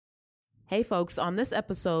Hey folks, on this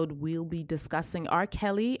episode, we'll be discussing R.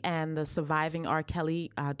 Kelly and the Surviving R. Kelly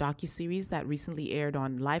docuseries that recently aired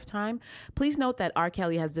on Lifetime. Please note that R.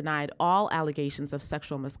 Kelly has denied all allegations of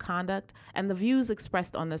sexual misconduct, and the views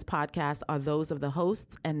expressed on this podcast are those of the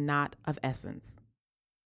hosts and not of Essence.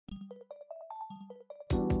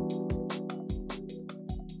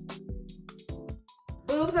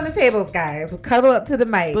 Boobs on the tables, guys. We'll cuddle up to the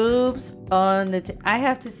mic. Boobs on the I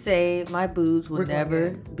have to say, my boobs will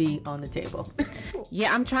never be on the table.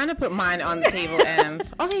 Yeah, I'm trying to put mine on the table and...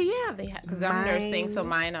 Okay, yeah, they have... Because I'm nursing, so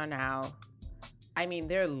mine are now... I mean,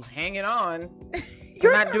 they're hanging on.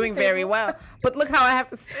 You're not doing very well. But look how I have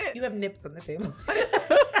to sit. You have nips on the table.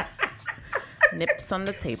 Nips on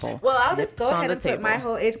the table. Well, I'll just go ahead and put my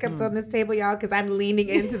whole age cups on this table, y'all, because I'm leaning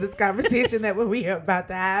into this conversation that we are about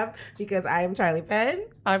to have, because I am Charlie Penn.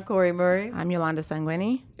 I'm Corey Murray. I'm Yolanda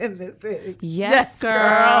Sanguini. And this is... Yes,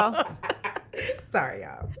 girl. Sorry,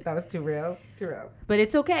 y'all. That was too real. Too real. But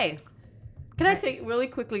it's okay. Can I take really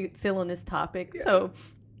quickly still on this topic? Yeah. So,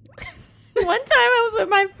 one time I was with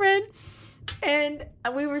my friend, and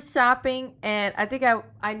we were shopping, and I think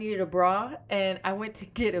I needed a bra, and I went to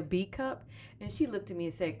get a B cup. And she looked at me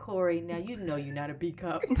and said, Corey, now you know you're not a B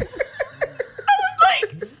cup. I was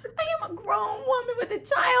like, I am a grown woman with a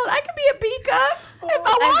child. I could be a B cup if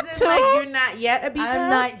I want to. Like, you're not yet a B cup? I'm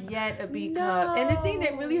not yet a B cup. And the thing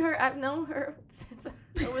that really hurt, I've known her since I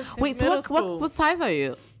was in Wait, middle so school. what size are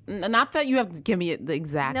you? Not that you have to give me the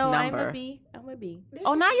exact number. No, I'm a B.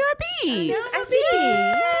 Oh, now you're a B. I see B's.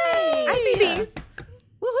 I see B's.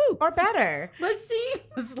 Woohoo! Or better. But she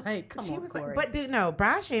was like, come on, was Corey. Like, but dude, no,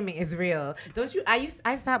 bra shaming is real. Don't you?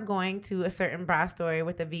 I stopped going to a certain bra store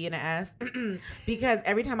with a V and a S because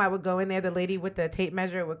every time I would go in there, the lady with the tape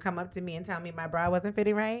measure would come up to me and tell me my bra wasn't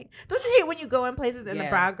fitting right. Don't you hate when you go in places and the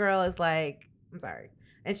bra girl is like, I'm sorry.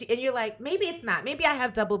 And you're like, maybe it's not. Maybe I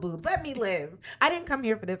have double boobs. Let me live. I didn't come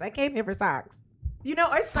here for this. I came here for socks. You know,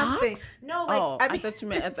 or socks? Something. No, like I thought you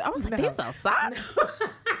meant. I was like, they sell socks.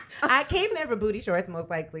 I came there for booty shorts, most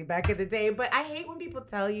likely back in the day. But I hate when people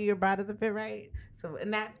tell you your bra doesn't fit right. So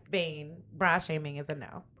in that vein, bra shaming is a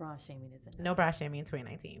no. Bra shaming is a no. No bra shaming in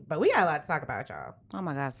 2019. But we got a lot to talk about, y'all. Oh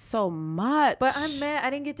my God, so much. But I'm mad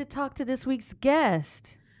I didn't get to talk to this week's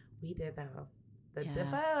guest. We did though. The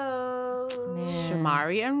DeVoe. Yeah.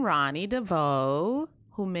 Shamari and Ronnie DeVoe,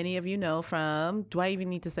 who many of you know from, do I even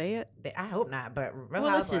need to say it? I hope not, but Real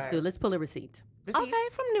let's Housewives. just do it. Let's pull a receipt. Okay,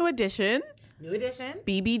 from New Edition. New Edition.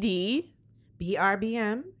 BBD.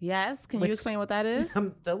 BRBM. Yes. Can you explain what that is?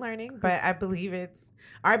 I'm still learning, but I believe it's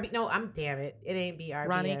RB. No, damn it. It ain't BRBM.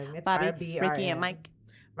 Ronnie, it's Bobby, RBRM. Ricky, and Mike.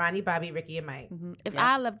 Ronnie, Bobby, Ricky, and Mike. Mm-hmm. If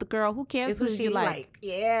I love the girl, who cares who she like?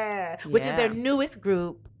 Yeah. Which is their newest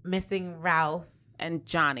group, missing Ralph and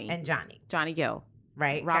Johnny. Johnny Gill.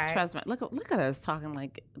 Right, Ralph Tresvant. Look at us talking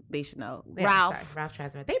like they should know. Yeah, Ralph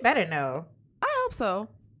Tresvant. They better know. I hope so.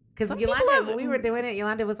 Because Yolanda, when we were doing it,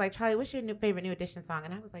 Yolanda was like, Charlie, what's your favorite New Edition song?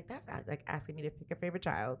 And I was like, that's like asking me to pick a favorite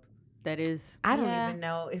child. That is. I don't even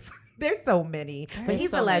know if there's so many. But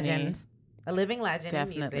he's a legend. A living legend in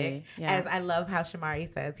music. Yeah. As I love how Shamari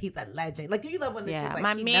says, he's a legend. Like, you love when she's like,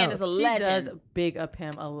 my man is a legend. She does big up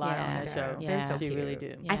him a lot on that show. Yeah. They're so cute. Really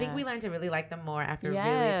do. Yeah. I think we learned to really like them more after really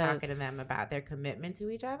talking to them about their commitment to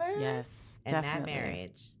each other. Yes. And definitely. that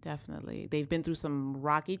marriage. Definitely. They've been through some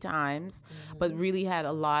rocky times, but really had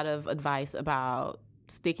a lot of advice about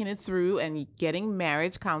sticking it through and getting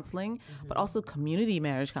marriage counseling, but also community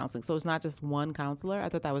marriage counseling. So it's not just one counselor. I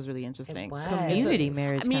thought that was really interesting. Community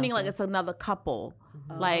marriage meaning like it's another couple.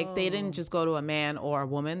 Like they didn't just go to a man or a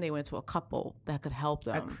woman. They went to a couple that could help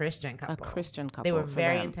them. A Christian couple. They were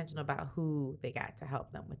very intentional about who they got to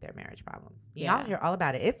help them with their marriage problems. Y'all hear all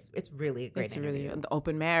about it. It's really a great interview. Really the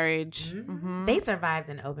open marriage. They survived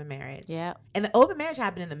an open marriage. Yeah. And the open marriage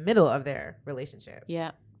happened in the middle of their relationship.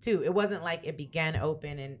 Yeah. Too. It wasn't like it began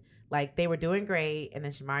open and like they were doing great and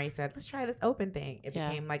then Shamari said, let's try this open thing. It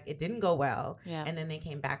became like it didn't go well. Yeah. And then they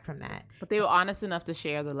came back from that. But they were honest enough to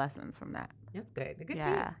share the lessons from that. That's good. Good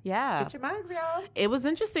yeah. Too. Yeah. Get your mugs, y'all. It was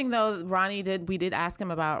interesting though. We did ask him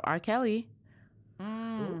about R. Kelly.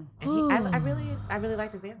 And I really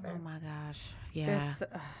liked his answer. Oh my gosh. Yeah.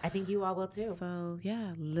 I think you all will too. So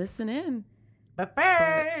yeah, listen in. But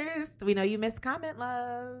first, we know you missed comment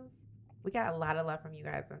love. We got a lot of love from you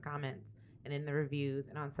guys in the comments and in the reviews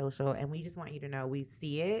and on social. And we just want you to know we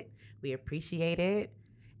see it, we appreciate it,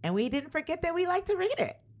 and we didn't forget that we like to read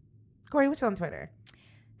it. Corey, what's on Twitter?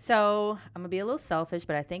 So I'm going to be a little selfish,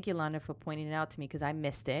 but I thank Yolanda for pointing it out to me because I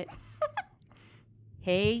missed it.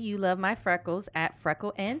 Hey, you love my freckles at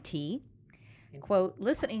Freckle and T. Quote,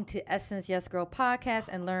 listening to Essence Yes Girl podcast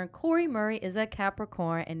and learn Corey Murray is a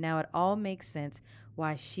Capricorn and now it all makes sense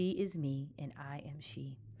Why she is me and I am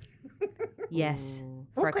she. Yes, Ooh.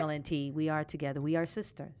 Freckle and T. We are together. We are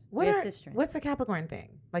sisters. What's the Capricorn thing?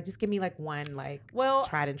 Like, just give me like one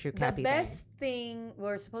tried and true Cappy the best thing,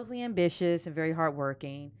 we're supposedly ambitious and very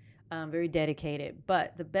hardworking, very dedicated.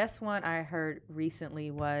 But the best one I heard recently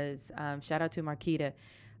was, shout out to Marquita,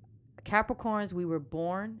 Capricorns, we were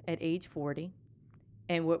born at age 40.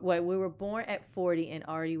 And we were born at 40 and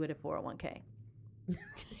already with a 401k.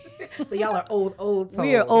 So y'all are old souls.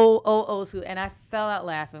 We are old school. And I fell out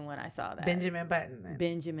laughing when I saw that. Benjamin Button. Then.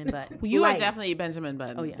 Benjamin Button. You are definitely Benjamin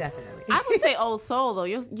Button. Oh yeah, definitely. I would say old soul though.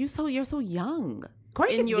 You're so young.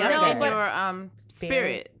 Corey In your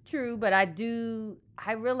spirit. True, but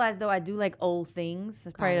I realize though I do like old things.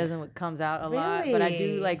 That probably doesn't what comes out a lot, but I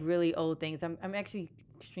do like really old things. I'm actually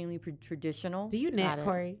extremely traditional. Do you knit,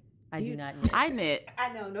 Corey? I do not knit. I knit.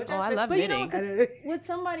 I know, no judgment. Oh, I love but knitting. You know, with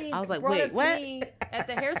somebody I was like, brought wait, up what? to me at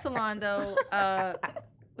the hair salon though.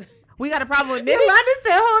 We got a problem with knitting. Yolanda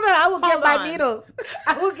said, "Hold on, I will get Hold my on. needles.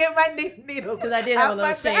 I will get my needles." Because I did have a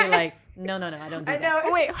little Out my shade, bag. like, no, I don't do I that. know.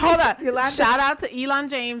 Oh, wait, hold on. Yolanda. Shout out to Elon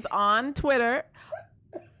James on Twitter.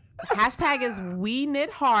 Hashtag is we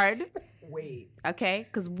knit hard. Wait. Okay,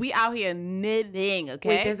 because we out here knitting. Okay.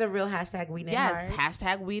 Wait, there's a real hashtag we knit yes. hard.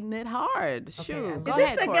 Hashtag we knit hard. Okay, Shoot. Go Is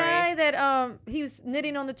ahead, this the Corey. guy that he was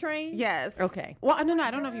knitting on the train? Yes. Okay. Well, no,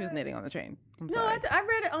 I don't know if he was knitting on the train. I'm No, sorry. I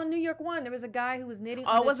read it on New York One. There was a guy who was knitting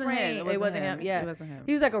Oh, on it the wasn't train. him. It wasn't him. Yeah, It wasn't him.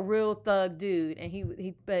 He was like a real thug dude,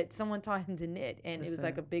 and but someone taught him to knit, and it was Listen.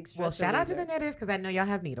 like a big stress. Well, shout out to the reliever. knitters because I know y'all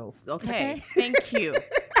have needles. Okay. Thank you.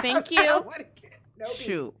 Thank I you. don't wanna get no beef.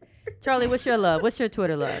 Shoot. Charlie, what's your love? What's your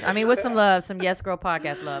Twitter love? I mean, what's some love? Some Yes Girl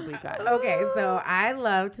podcast love we got. Okay, so I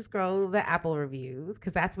love to scroll the Apple reviews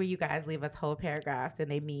because that's where you guys leave us whole paragraphs and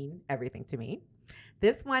they mean everything to me.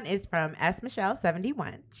 This one is from S. Michelle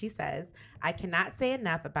 71. She says, "I cannot say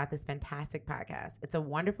enough about this fantastic podcast. It's a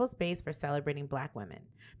wonderful space for celebrating Black women.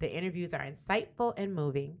 The interviews are insightful and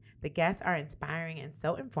moving. The guests are inspiring and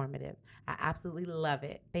so informative. I absolutely love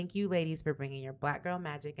it. Thank you, ladies, for bringing your Black girl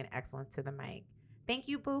magic and excellence to the mic." Thank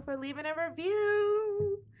you, Boo, for leaving a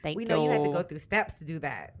review. We know you had to go through steps to do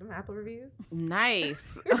that. Them Apple reviews.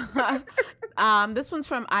 Nice. This one's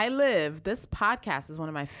from I Live. This podcast is one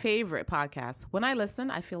of my favorite podcasts. When I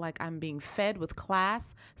listen, I feel like I'm being fed with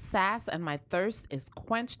class, sass, and my thirst is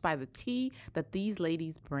quenched by the tea that these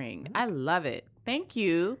ladies bring. I love it. Thank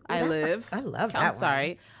you, I Live. I love that I'm one.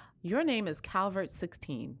 sorry. Your name is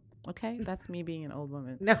Calvert16. Okay? That's me being an old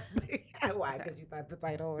woman. No. Why? Because you thought the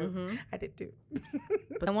title was. Mhm. I did too.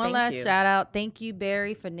 But And one thank last you. shout out. Thank you,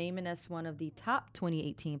 Barry, for naming us one of the top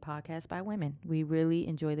 2018 podcasts by women. We really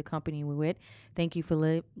enjoy the company we're with. Thank you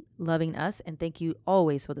for loving us, and thank you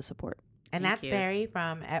always for the support. And Thank that's you. Barry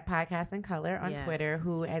from @Podcast in Color on Yes. Twitter,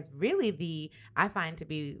 who is really I find to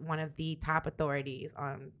be one of the top authorities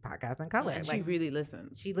on Podcast in Color. And she really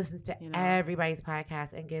listens. She listens to You know. everybody's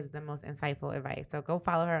podcast and gives the most insightful advice. So go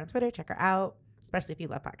follow her on Twitter, check her out, especially if you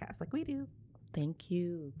love podcasts like we do. Thank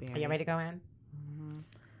you, Barry. Are you ready to go in? Mhm.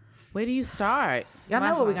 Where do you start? Y'all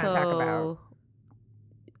know what we're going to talk about.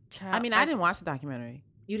 So, I mean, I didn't watch the documentary.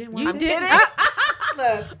 You didn't You watch did? it? Ah!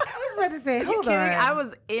 Look, I was about to say, Are you hold kidding? on. I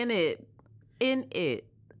was in it.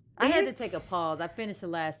 I had to take a pause. I finished the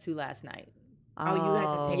last two last night. Oh, you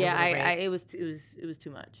had to take a Yeah, little break. it was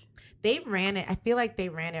too much. They ran it. I feel like they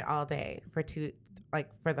ran it all day for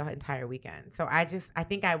the entire weekend. So I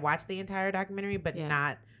think I watched the entire documentary, but Yeah.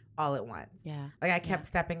 not all at once. Yeah. Like I kept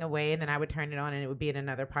stepping away and then I would turn it on and it would be in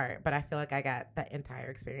another part. But I feel like I got the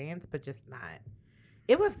entire experience, but just not.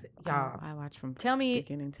 It was, y'all. I watched from Tell me,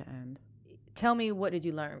 beginning to end. what did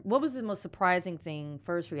you learn? What was the most surprising thing?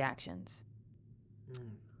 First reactions.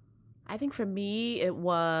 I think for me, it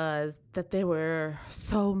was that there were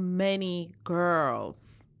so many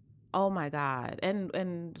girls. Oh my God.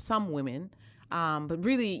 And some women, but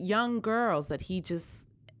really young girls that he just,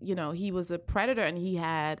 he was a predator and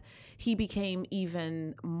he became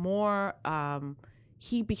even more,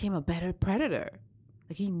 he became a better predator.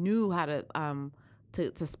 Like he knew how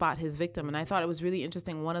to spot his victim. And I thought it was really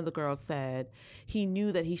interesting. One of the girls said he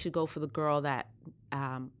knew that he should go for the girl that,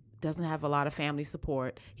 doesn't have a lot of family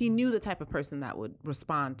support. He knew the type of person that would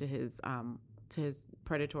respond to his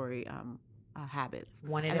predatory habits.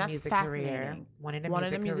 Wanted And a that's music fascinating. career.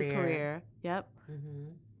 Wanted a music career. Yep. Mm-hmm.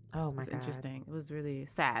 Oh It my was God. interesting. It was really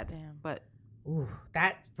sad. Damn. But Ooh,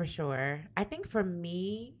 that's for sure. I think for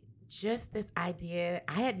me, just this idea,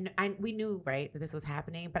 we knew, right, that this was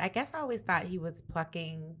happening, but I guess I always thought he was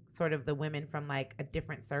plucking sort of the women from like a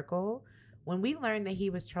different circle. When we learned that he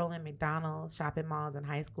was trolling McDonald's, shopping malls, and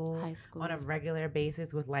high schools on a regular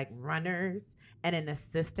basis with like runners and an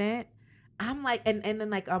assistant, I'm like, and then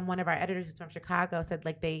like one of our editors who's from Chicago said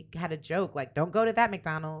like they had a joke like, don't go to that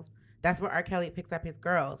McDonald's. That's where R. Kelly picks up his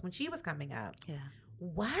girls when she was coming up. Yeah.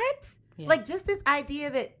 What? Yeah. Like just this idea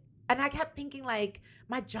that, and I kept thinking like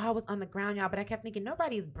my jaw was on the ground, y'all, but I kept thinking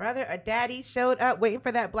nobody's brother or daddy showed up waiting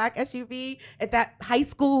for that black SUV at that high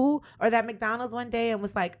school or that McDonald's one day and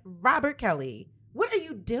was like, Robert Kelly, what are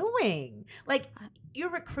you doing? Like you're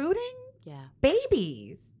recruiting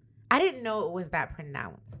babies. I didn't know it was that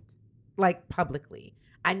pronounced, like publicly.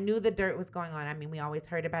 I knew the dirt was going on. I mean, we always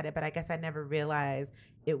heard about it, but I guess I never realized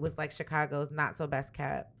it was like Chicago's not so best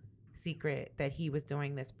kept secret that he was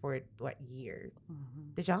doing this for years.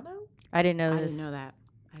 Mm-hmm. Did y'all know? I didn't know. I didn't know that.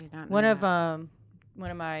 I did not know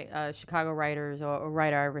one of my Chicago writers or a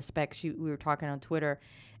writer I respect. We were talking on Twitter,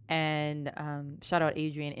 and shout out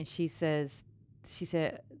Adrian, and she said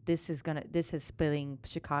this is splitting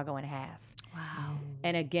Chicago in half. Wow.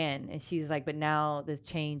 And again, and she's like, but now the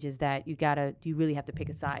change is that you really have to pick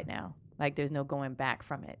a side now. Like there's no going back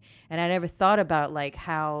from it. And I never thought about like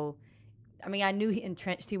how, I mean, I knew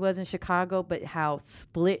entrenched he was in Chicago, but how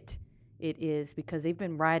split it is because they've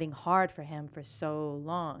been riding hard for him for so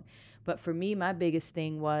long. But for me, my biggest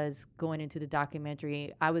thing was going into the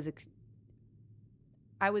documentary. I was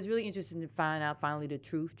really interested in finding out finally the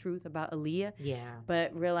truth about Aaliyah. Yeah.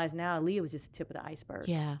 But realized now Aaliyah was just the tip of the iceberg.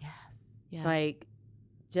 Yeah. Yes. Yeah. Like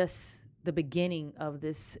just the beginning of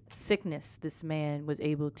this sickness this man was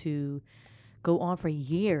able to go on for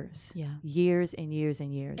years. Yeah. Years and years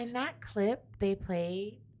and years. And that clip they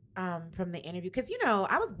played from the interview, because, you know,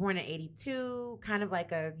 I was born in 82, kind of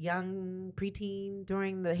like a young preteen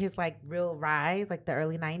during his like real rise, like the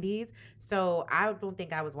early 90s. So I don't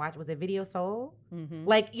think I was watching. Was it Video Soul? Mm-hmm.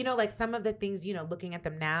 Like, you know, like some of the things, you know, looking at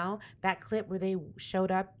them now, that clip where they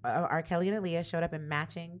showed up, R. Kelly and Aaliyah showed up in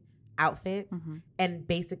matching outfits and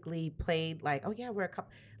basically played like, oh yeah, we're a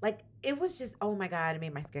couple. Like it was just, oh my God, it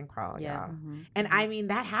made my skin crawl, y'all. Mm-hmm. And I mean,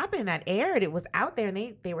 that happened, that aired, it was out there,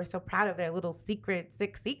 and they were so proud of their little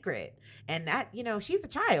sick secret. And that, you know, she's a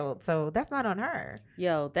child, so that's not on her.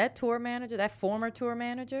 Yo, that former tour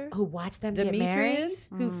manager who watched them get married, Demetrius,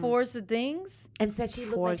 who forged the things and said she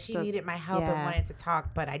looked like she needed my help and wanted to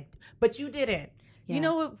talk, but you didn't. Yeah. You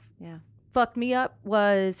know what fucked me up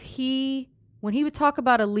was when he would talk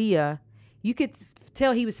about Aaliyah, you could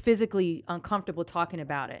tell he was physically uncomfortable talking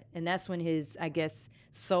about it. And that's when his, I guess,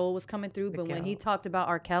 soul was coming through. But when he talked about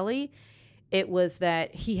R. Kelly, it was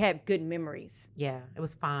that he had good memories. Yeah, it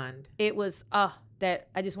was fond. It was, that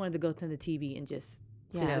I just wanted to go to the TV and just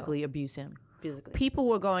physically abuse him. Physically. People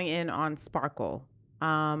were going in on Sparkle,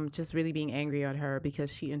 just really being angry at her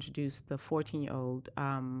because she introduced the 14-year-old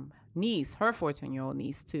niece, her 14-year-old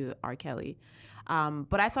niece, to R. Kelly.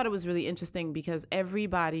 But I thought it was really interesting because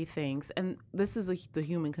everybody thinks, and this is the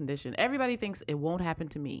human condition, everybody thinks it won't happen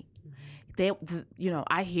to me.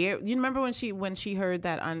 I hear, you remember when she heard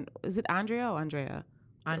that, is it Andrea or Andrea?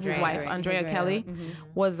 His wife, Andrea Kelly,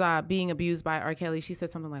 was being abused by R. Kelly. She said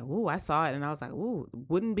something like, ooh, I saw it. And I was like, ooh,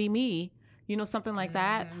 wouldn't be me. You know, something like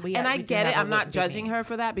that. And I get it. I'm not judging her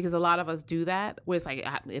for that because a lot of us do that. Where it's like,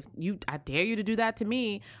 I dare you to do that to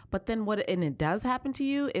me. But then and it does happen to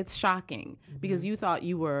you, it's shocking because you thought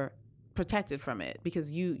you were protected from it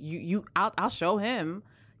because I'll show him.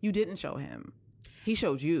 You didn't show him. He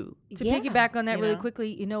showed you. To piggyback on that really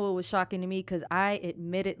quickly, you know what was shocking to me? Because I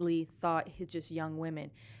admittedly thought it's just young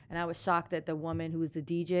women. And I was shocked that the woman who was the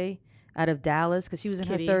DJ out of Dallas, because she was in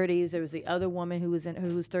her 30s. There was the other woman who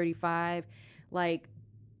was 35. Like,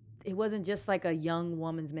 it wasn't just like a young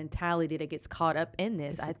woman's mentality that gets caught up in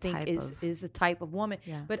this. I think is the type of woman.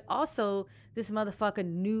 Yeah. But also, this motherfucker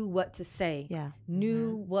knew what to say. Yeah.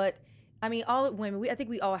 Knew what. I mean, all women. I think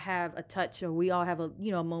we all have a touch, or we all have a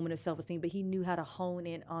moment of self-esteem. But he knew how to hone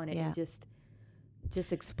in on it and just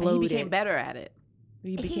explode. And he became better at it.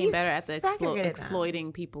 He became better at the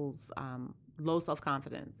exploiting people's low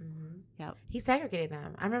self-confidence. Yep. He segregated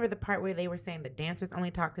them. I remember the part where they were saying the dancers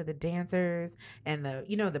only talk to the dancers, and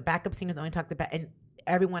the backup singers only talk to and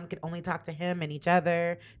everyone could only talk to him and each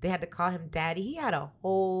other. They had to call him daddy. He had a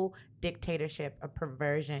whole dictatorship of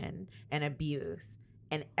perversion and abuse.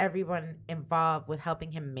 And everyone involved with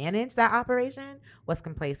helping him manage that operation was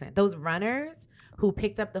complacent. Those runners who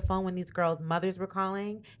picked up the phone when these girls' mothers were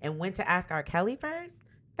calling and went to ask R. Kelly first,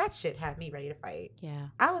 that shit had me ready to fight. Yeah.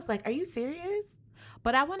 I was like, are you serious?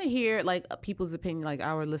 But I want to hear like people's opinion, like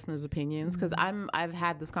our listeners' opinions, because I've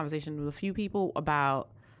had this conversation with a few people about,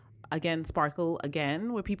 again, Sparkle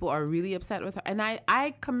again, where people are really upset with her. And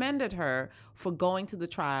I commended her for going to the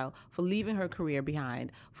trial, for leaving her career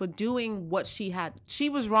behind, for doing what she had. She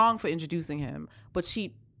was wrong for introducing him, but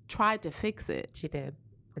she tried to fix it. She did.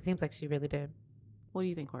 It seems like she really did. What do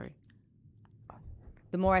you think, Corey?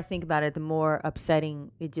 the more I think about it, the more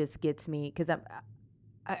upsetting it just gets me. Because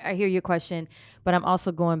I hear your question, but I'm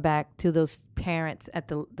also going back to those parents at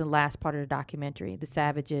the last part of the documentary, the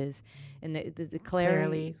Savages and the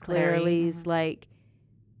Clarelys. Like,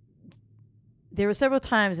 there were several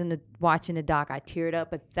times in watching the doc, I teared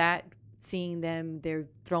up, but seeing them, they're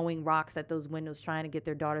throwing rocks at those windows, trying to get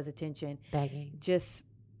their daughter's attention. Begging.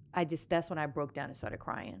 That's when I broke down and started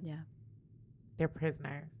crying. Yeah. They're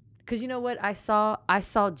prisoners. Because you know what? I saw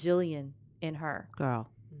Jillian in her. Girl.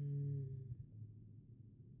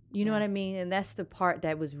 You know what I mean? And that's the part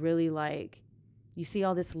that was really like, you see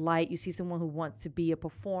all this light, you see someone who wants to be a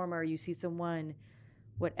performer, you see someone,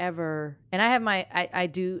 whatever. And I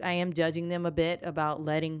am judging them a bit about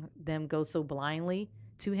letting them go so blindly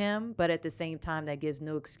to him, but at the same time, that gives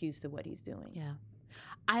no excuse to what he's doing. Yeah.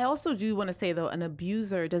 I also do want to say, though, an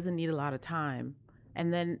abuser doesn't need a lot of time.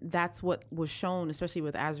 And then that's what was shown, especially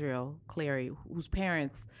with Azriel Clary, whose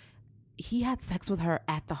parents, he had sex with her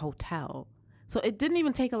at the hotel. So it didn't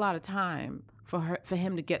even take a lot of time for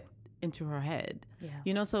him to get into her head. Yeah.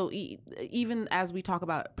 You know, so even as we talk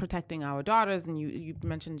about protecting our daughters, and you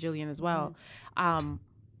mentioned Jillian as well,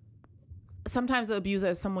 sometimes the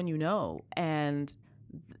abuser is someone you know, and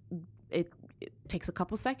it takes a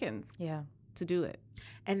couple seconds to do it.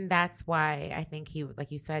 And that's why I think he,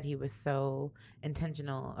 like you said, he was so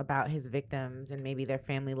intentional about his victims and maybe their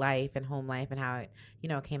family life and home life and how it,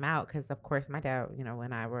 came out. Because, of course, my dad,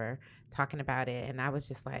 when I were talking about it, and I was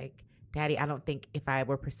just like, Daddy, I don't think if I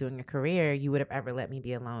were pursuing a career, you would have ever let me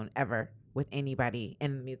be alone ever with anybody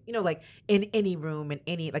in music, like in any room,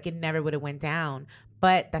 it never would have went down.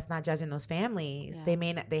 But that's not judging those families.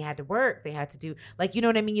 Yeah. They had to work. They had to do, you know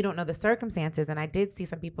what I mean? You don't know the circumstances. And I did see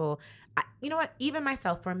some people, you know what? Even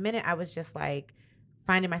myself, for a minute, I was just like,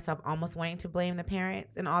 finding myself almost wanting to blame the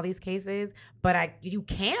parents in all these cases, but you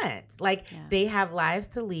can't. They have lives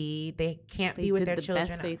to lead. They can't be with their children.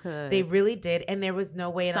 Best they could. They really did, and there was no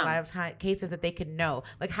way in a lot of cases that they could know.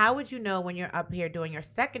 How would you know when you're up here doing your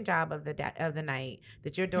second job of the night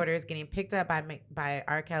that your daughter is getting picked up by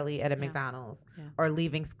R. Kelly at a McDonald's or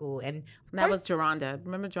leaving school? And that was Geronda.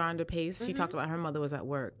 Remember Geronda Pace? Mm-hmm. She talked about her mother was at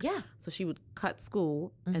work. Yeah, so she would cut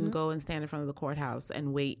school and go and stand in front of the courthouse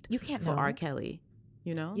and wait. You can't for know. R. Kelly.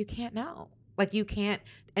 You can't know. You can't.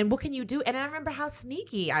 And what can you do? And I remember how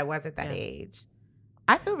sneaky I was at that age.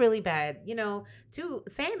 I feel really bad, too,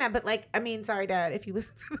 saying that. But sorry, Dad, if you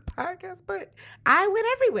listen to the podcast, but I went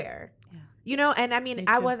everywhere. Yeah. And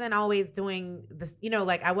I wasn't always doing this,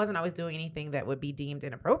 I wasn't always doing anything that would be deemed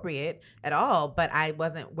inappropriate at all. But I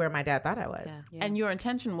wasn't where my dad thought I was. Yeah. Yeah. And your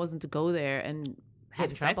intention wasn't to go there and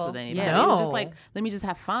have sex with anybody. Yeah. No. It was just let me just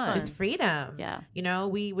have fun. Just freedom. Yeah.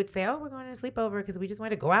 We would say, we're going to sleepover because we just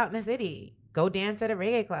wanted to go out in the city, go dance at a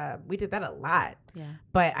reggae club. We did that a lot. Yeah.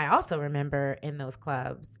 But I also remember in those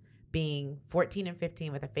clubs being 14 and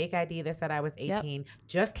 15 with a fake ID that said I was 18,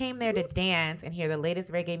 just came there to dance and hear the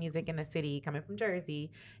latest reggae music in the city coming from Jersey.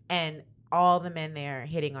 And all the men there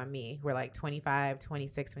hitting on me were 25,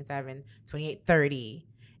 26, 27, 28, 30.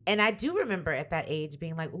 And I do remember at that age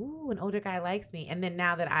being like, ooh, an older guy likes me. And then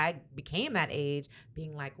now that I became that age,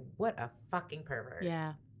 being like, what a fucking pervert.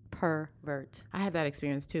 Yeah. Pervert. I had that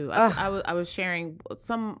experience too. I was sharing,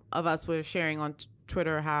 some of us were sharing on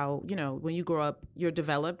Twitter how, when you grow up, you're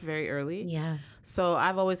developed very early. Yeah. So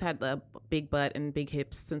I've always had the big butt and big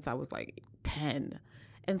hips since I was 10.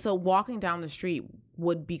 And so walking down the street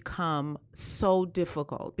would become so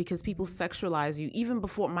difficult because people sexualize you. Even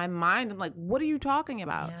before my mind, I'm like, what are you talking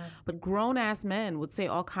about? Yeah. But grown-ass men would say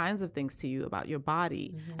all kinds of things to you about your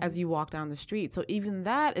body as you walk down the street. So even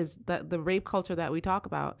that is the rape culture that we talk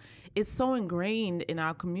about. It's so ingrained in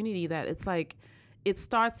our community that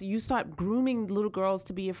it's you start grooming little girls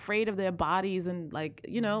to be afraid of their bodies and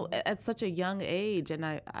at such a young age. And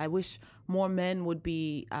I wish more men would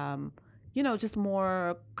be just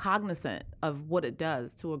more cognizant of what it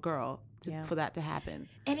does to a girl for that to happen.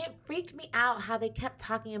 And it freaked me out how they kept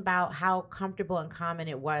talking about how comfortable and common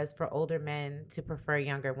it was for older men to prefer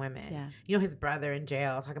younger women. Yeah. His brother in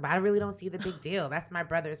jail talking about, I really don't see the big deal. That's my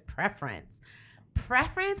brother's preference.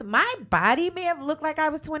 My body may have looked like I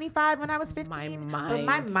was 25 when I was 15, but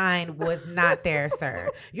my mind was not there, sir.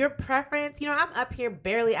 Your preference, I'm up here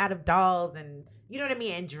barely out of dolls and you know what I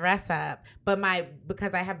mean, and dress up, but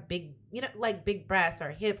because I have big, big breasts or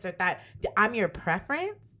hips or that, I'm your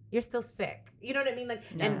preference. You're still sick. You know what I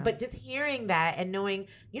mean? But just hearing that and knowing,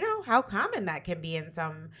 how common that can be in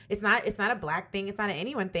some. It's not a black thing. It's not an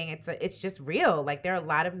anyone thing. It's just real. There are a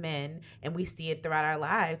lot of men, and we see it throughout our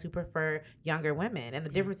lives, who prefer younger women, and the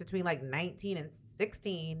difference between 19 and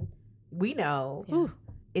 16, we know,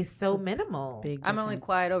 is so minimal. I'm only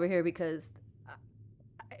quiet over here because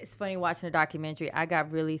it's funny watching the documentary. I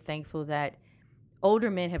got really thankful that older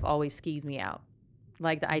men have always skeeved me out.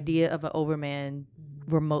 Like the idea of an older man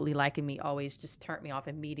remotely liking me always just turned me off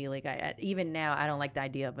immediately. Even now, I don't like the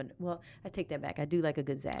idea of well, I take that back. I do like a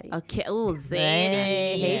good zaddy. Okay, oh, Zaddy.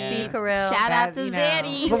 Hey, Steve Carell. Shout out to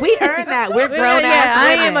Zaddy. But we earned that. We're grown ass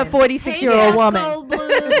I women. am a 46-year-old woman.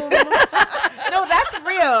 No, that's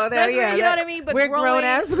real. That's real, you know what I mean? But we're grown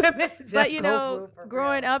ass women. But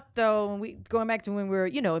growing up though, going back to when we were,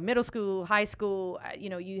 in middle school, high school,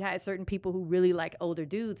 you had certain people who really like older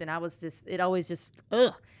dudes, and it always just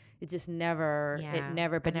it just never,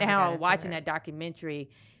 But now watching that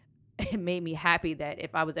documentary, it made me happy that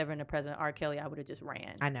if I was ever in the presence of R. Kelly, I would have just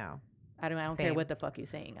ran. I know. I don't care what the fuck you're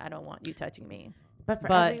saying. I don't want you touching me. But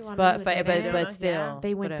still,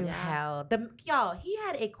 they went through hell. Y'all, he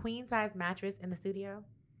had a queen size mattress in the studio.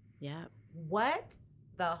 Yeah. What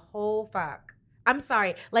the whole fuck? I'm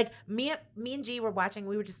sorry. Like me and G were watching.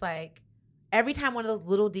 We were just like, every time one of those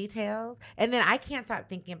little details, and then I can't stop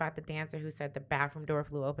thinking about the dancer who said the bathroom door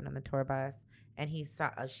flew open on the tour bus, and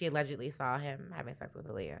she allegedly saw him having sex with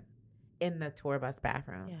Aaliyah in the tour bus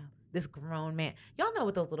bathroom. Yeah. This grown man. Y'all know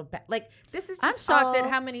what those little this is. I'm shocked at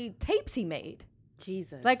how many tapes he made.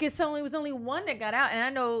 Jesus. Like it was only one that got out, and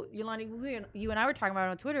I know Yolanda, you and I were talking about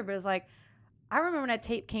it on Twitter, but it's like I remember when that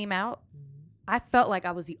tape came out, I felt like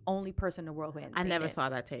I was the only person in the world who hadn't seen it. I never saw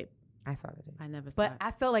that tape. I saw the tape. I never saw it. But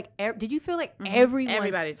I felt like did you feel like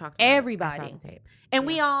everybody talked about everybody? I saw the tape. And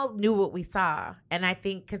we all knew what we saw. And I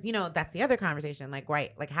think cuz that's the other conversation,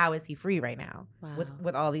 like how is he free right now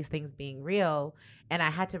with all these things being real? And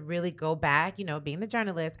I had to really go back, being the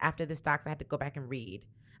journalist after this docs, I had to go back and read.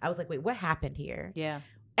 I was like, wait, what happened here? Yeah.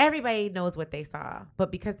 Everybody knows what they saw, but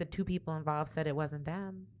because the two people involved said it wasn't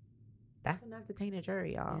them, that's enough to taint a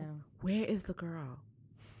jury, y'all. Yeah. Where is the girl?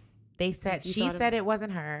 They said she said it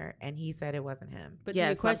wasn't her, and he said it wasn't him. But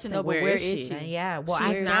the question though, where is she? Yeah, well,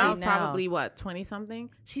 she's now probably 20 something.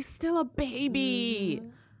 She's still a baby. Mm-hmm.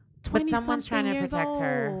 But someone's trying to protect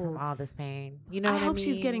her from all this pain. You know what I mean? I hope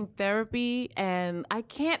she's getting therapy, and I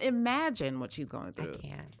can't imagine what she's going through. I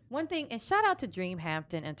can't. One thing, and shout out to Dream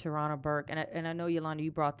Hampton and Tarana Burke, and I know, Yolanda,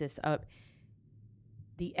 you brought this up.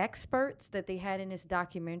 The experts that they had in this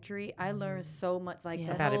documentary, I learned so much, like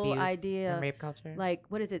the about whole abuse idea, and rape culture. Like,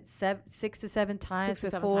 what is it, 6 to 7 times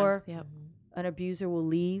before an abuser will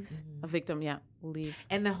leave? A victim, will leave.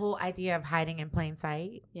 And the whole idea of hiding in plain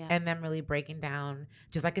sight and them really breaking down,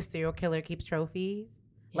 just like a serial killer keeps trophies,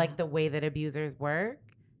 like the way that abusers work.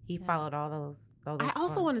 He followed all those. I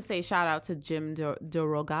also want to say shout out to Jim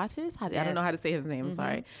DeRogatis. I don't know how to say his name. I'm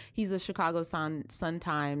sorry. He's a Chicago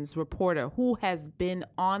Sun-Times reporter who has been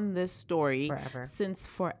on this story since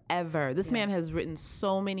forever. This man has written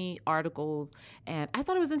so many articles, and I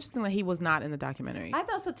thought it was interesting that he was not in the documentary. I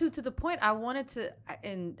thought so too, to the point I wanted to,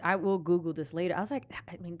 and I will Google this later. I was like,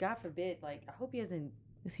 I mean, God forbid, like, I hope he hasn't.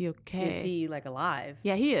 Is he okay? Is he like alive?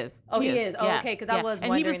 Yeah, he is. Oh, he is. Oh, okay, because I was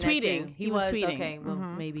wondering. And he was tweeting. That too. He was tweeting. Okay, well,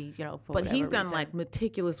 maybe for but he's done reason. like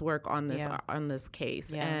meticulous work on this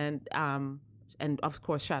case, and of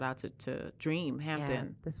course, shout out to Dream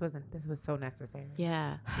Hampton. Yeah, this was so necessary.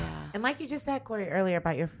 Yeah. And like you just said, Corey, earlier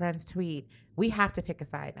about your friend's tweet, we have to pick a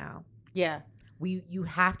side now. Yeah. You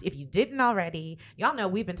have to, if you didn't already. Y'all know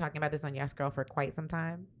we've been talking about this on Yes Girl for quite some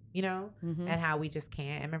time. And how we just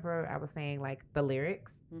can't. I remember I was saying, like, the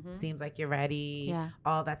lyrics, seems like you're ready,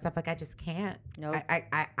 all that stuff. Like, I just can't. Nope.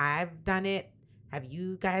 I've done it. Have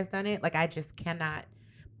you guys done it? Like, I just cannot.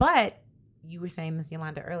 But you were saying this,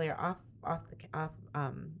 Yolanda, earlier off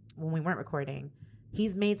when we weren't recording.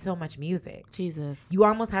 He's made so much music. Jesus. You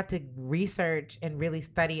almost have to research and really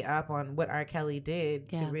study up on what R. Kelly did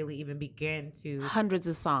to really even begin to. Hundreds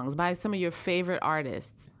of songs by some of your favorite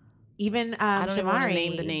artists. Even I don't Shamari. even want to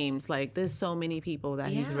name the names. Like, there's so many people that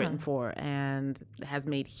he's written for and has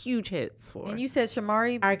made huge hits for. And you said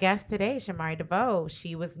Shamari, our guest today, Shamari DeVoe.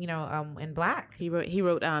 She was, in Black. He wrote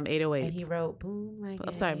 808. And he wrote Boom Like.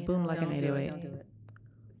 I'm sorry, Boom Like an 808. Don't do it.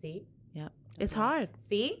 See? Yeah, it's hard.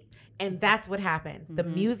 See, and that's what happens. The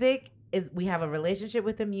music is. We have a relationship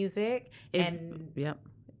with the music, and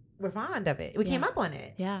we're fond of it. We came up on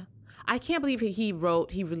it. Yeah, I can't believe he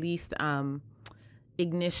released.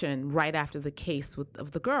 Ignition right after the case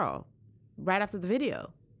of the girl, right after the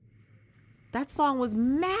video. That song was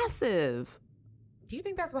massive. Do you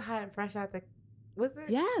think that's what Hot and Fresh out the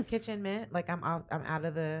kitchen meant? Like, I'm out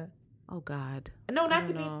of the. Oh God. No, not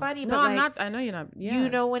to be funny, no, but I'm not. I know you're not. Yeah. You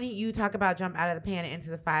know when you talk about jump out of the pan and into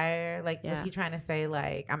the fire, like was he trying to say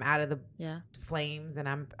like I'm out of the flames and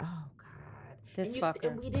I'm this fucker.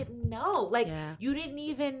 And we didn't know. Like you didn't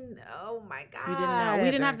even. Oh my God. We didn't know. We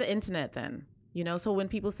didn't have the internet then. So when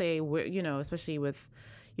people say we're, especially with,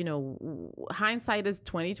 hindsight is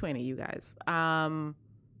 2020, you guys.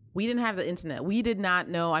 We didn't have the internet. We did not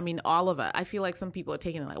know. I mean, all of it. I feel like some people are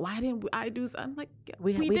taking it like, why didn't I do something? I'm like,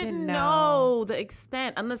 we didn't know the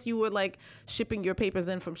extent, unless you were like shipping your papers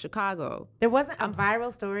in from Chicago. There wasn't a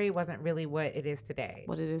viral story. Wasn't really what it is today.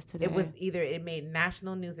 What it is today. It was either it made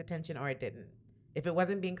national news attention or it didn't. If it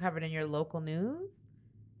wasn't being covered in your local news.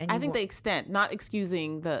 I think the extent, not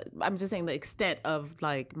excusing I'm just saying the extent of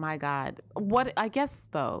like, my God. I guess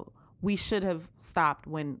though, we should have stopped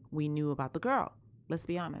when we knew about the girl. Let's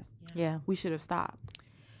be honest. Yeah. We should have stopped.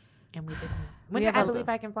 And we didn't. When did I Believe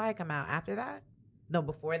I Can Fly come out? After that? No,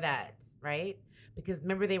 before that, right? Because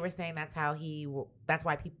remember they were saying that's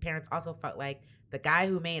why parents also felt like the guy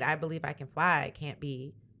who made I Believe I Can Fly can't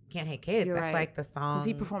hate kids. You're that's right. Like the song. Because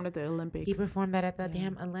he performed at the Olympics. He performed that at the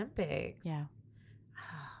damn Olympics. Yeah.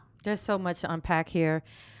 There's so much to unpack here.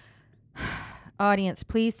 Audience,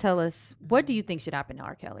 please tell us, what do you think should happen to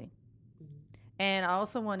R. Kelly? And I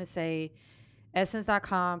also want to say,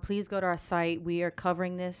 Essence.com, please go to our site. We are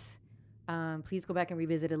covering this. Please go back and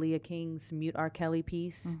revisit Aaliyah King's Mute R. Kelly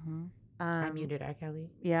piece. Mm-hmm. I muted R.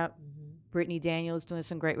 Kelly. Yeah. Mm-hmm. Brittany Daniels doing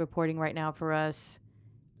some great reporting right now for us.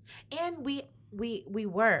 And we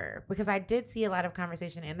were, because I did see a lot of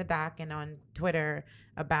conversation in the doc and on Twitter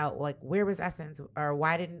about like, where was Essence, or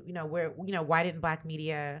why didn't Black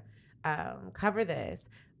media cover this?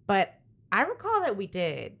 But I recall that we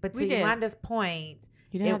did. But to Yolanda's point,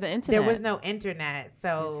 you didn't have the internet. There was no internet.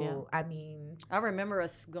 So, I mean, I remember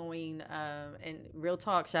us going, and real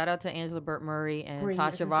talk, shout out to Angela Burt Murray and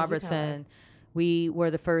Tasha Robertson. We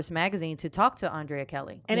were the first magazine to talk to Andrea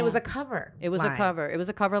Kelly. And it was a cover. It was a cover. It was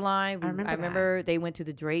a cover line. I remember they went to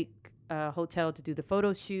the Drake hotel to do the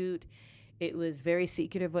photo shoot. It was very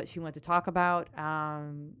secretive what she wanted to talk about.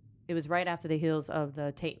 It was right after the heels of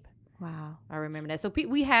the tape. Wow. I remember that. So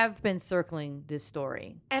we have been circling this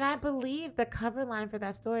story. And I believe the cover line for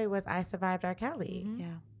that story was I Survived R. Kelly. Mm-hmm.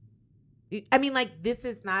 Yeah. I mean, like, this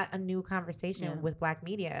is not a new conversation with Black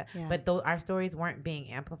media, but our stories weren't being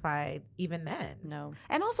amplified even then. No.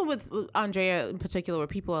 And also with Andrea in particular, where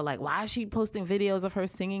people are like, why is she posting videos of her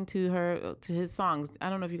singing to his songs? I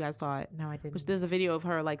don't know if you guys saw it. No, I didn't. But there's a video of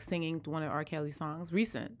her like singing one of R. Kelly's songs,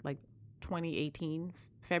 recent, like 2018,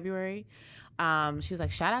 February. She was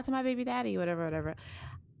like, shout out to my baby daddy, whatever.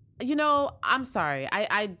 I'm sorry.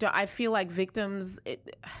 I feel like victims,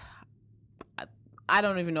 I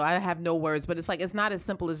don't even know. I have no words, but it's like, it's not as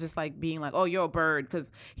simple as just like being like, oh, you're a bird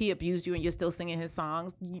because he abused you and you're still singing his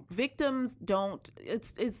songs. Victims don't,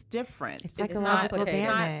 it's different. It's psychological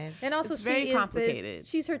damage. And also it's very complicated.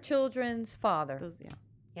 She's her children's father.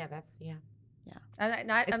 Yeah, that's. I'm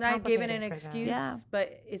not giving an excuse,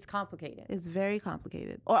 but it's complicated. It's very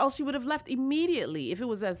complicated. Or else she would have left immediately. If it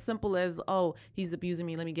was as simple as, oh, he's abusing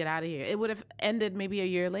me, let me get out of here. It would have ended maybe a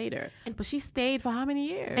year later. But she stayed for how many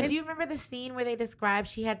years? And do you remember the scene where they described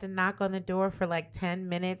she had to knock on the door for like 10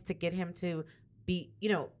 minutes to get him to be,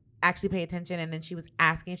 actually pay attention, and then she was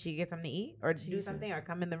asking if she could get something to eat or do something or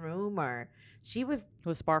come in the room, or she was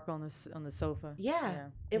with Sparkle on the sofa.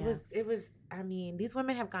 It was I mean, these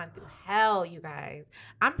women have gone through hell, you guys.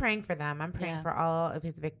 I'm praying for them. I'm praying for all of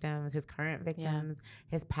his victims, his current victims,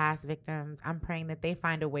 his past victims. I'm praying that they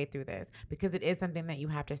find a way through this, because it is something that you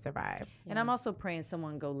have to survive. And I'm also praying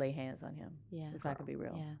someone go lay hands on him. If I could be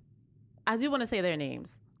real. I do want to say their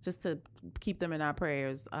names just to keep them in our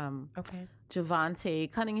prayers. Okay.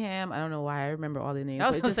 Javante Cunningham. I don't know why I remember all their names,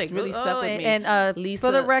 but it just really stuck with me. And Lisa,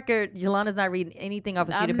 for the record, Yolanda's not reading anything off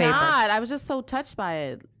a sheet of paper. I was just so touched by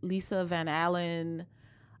it. Lisa Van Allen,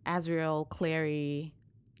 Azriel Clary,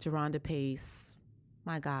 Geronda Pace.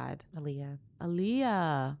 My God.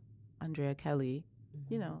 Aaliyah. Andrea Kelly.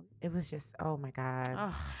 Mm-hmm. It was just, oh my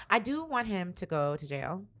God. I do want him to go to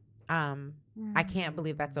jail. I can't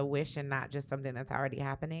believe that's a wish and not just something that's already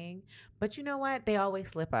happening. But you know what? They always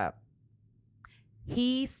slip up.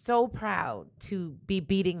 He's so proud to be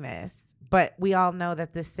beating this, but we all know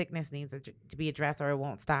that this sickness needs to be addressed or it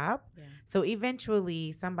won't stop. Yeah. So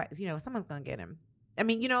eventually someone's going to get him. I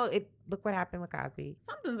mean, look what happened with Cosby.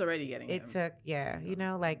 Something's already getting him. It took,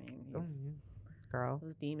 girl.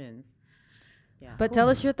 Those demons. Yeah. But tell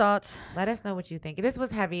us your thoughts. Let us know what you think. This was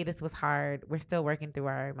heavy. This was hard. We're still working through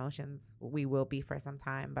our emotions. We will be for some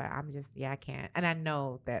time, but I'm just, I can't. And I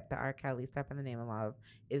know that the R. Kelly Step in the Name of Love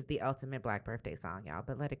is the ultimate Black birthday song, y'all,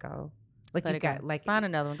 but let it go. Find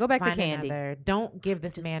another one. Go back to Candy. Don't give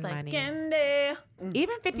this man money. Candy.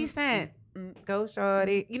 Even 50 Cent. Go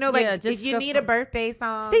shorty. If you need a birthday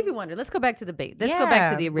song. Stevie Wonder. Let's go back to the bait. Let's go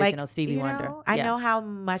back to the original Stevie Wonder. I know how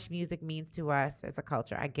much music means to us as a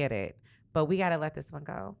culture. I get it. But we got to let this one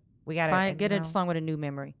go. We got to get a song with a new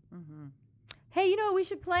memory. Mm-hmm. Hey, you know what we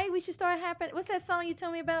should play? We should start happening. What's that song you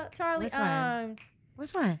told me about, Charlie?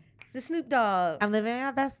 Which one? The Snoop Dogg. I'm living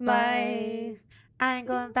my best life. I ain't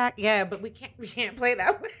going back. Yeah, but we can't play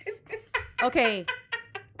that one. Okay.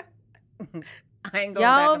 I ain't going back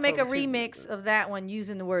Y'all and make a forth with you. remix of that one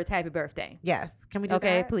using the words "Happy Birthday." Yes. Can we do that?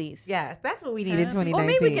 Okay, please. Yes, that's what we need in 2019. Or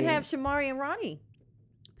maybe we can have Shamari and Ronnie.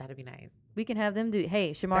 That'd be nice. We can have them do.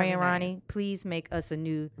 Hey, Shamari That'd be and nice. Ronnie, please make us a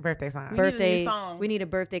new Birthday song. We need a new birthday song. We need a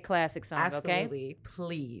birthday classic song. Okay. Absolutely.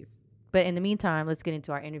 Please. But in the meantime, let's get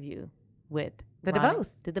into our interview with The Ronnie-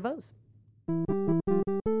 DeVoes. The DeVoes.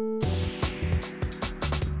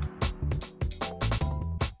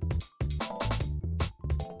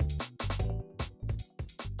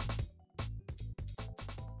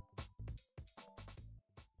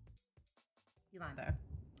 Yolanda.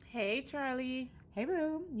 Hey, Charlie. Hey,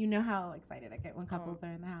 boo. You know how excited I get when couples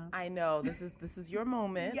are in the house. I know this is your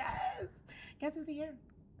moment. Yes. Guess who's here?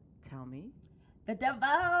 Tell me. The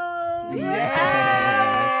DeVoe. Yeah.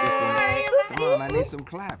 Come on, I need some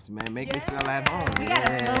claps, man. Make me feel at home. We got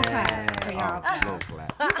a slow clap for y'all. Oh, slow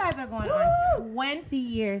clap. You guys are going on 20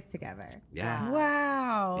 years together. Yeah.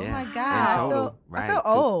 Wow. Yeah. Oh my In God. total, right? I feel to-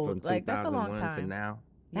 old. From Like, that's a long 2001 to time. now.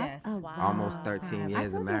 Yes. That's a Wow. Almost long 13 time. years I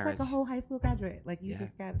of told you it's like a marriage. whole high school graduate. Like you Yeah.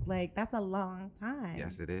 just got that's a long time.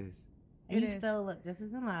 Yes, it is. And It you is. still look just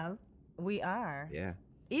as in love. We are. Yeah.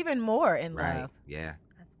 Even more in Right. love Yeah.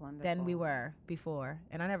 That's wonderful. than we were before.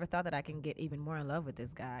 And I never thought that I can get even more in love with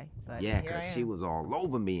this guy. But Yeah, here I because she am. was all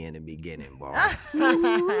over me in the beginning, boy.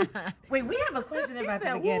 Wait, we have a question about the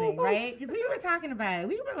said, beginning, woo, woo. right? Because we were talking about it.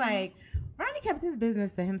 We were like, Ronnie kept his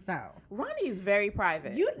business to himself. Ronnie is very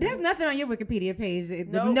private. There's nothing on your Wikipedia page.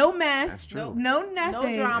 Nope. No mess. That's true. No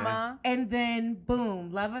nothing. no drama, And then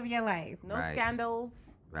boom, love of your life. no Right. scandals.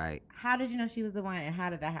 Right. How did you know she was the one, and how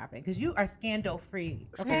did that happen? Because you are scandal free.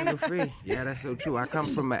 Scandal free. Yeah, that's so true. I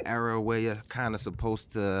come from an era where you're kind of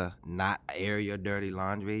supposed to not air your dirty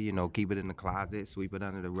laundry, keep it in the closet, sweep it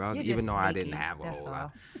under the rug, You're even just though I didn't sneaky, have a that's whole all.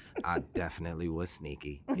 lot. I definitely was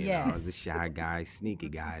sneaky. I Yes. was a shy guy, sneaky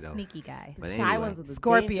guy, though. Sneaky guy. But The shy anyway. ones are the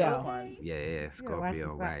Scorpio. dangerous ones. Yeah, watch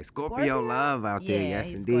Scorpio, this right? out. Scorpio Scorpio? love out there, Yeah, yes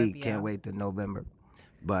he's indeed. Scorpio. Can't wait till November.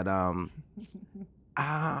 But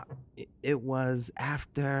it was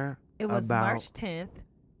after It was about March 10th,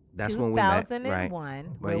 that's when we met, 2001. right?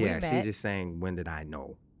 where But we yeah, she's met. just saying, when did I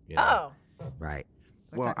know? Oh. Right.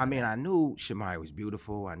 We're Well, talking I about mean, that. I knew Shamari was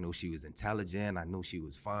beautiful. I knew she was intelligent. I knew she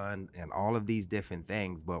was fun and all of these different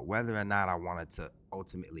things. But whether or not I wanted to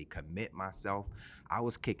ultimately commit myself, I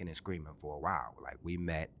was kicking and screaming for a while. Like, we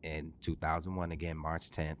met in 2001, again, March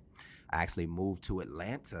 10th. I actually moved to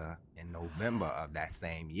Atlanta in November of that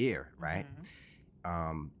same year, right?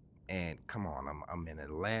 And come on, I'm in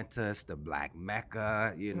Atlanta. It's the Black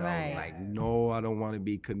Mecca, Right. like, no, I don't want to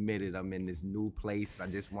be committed. I'm in this new place. I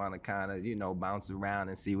just want to kind of, bounce around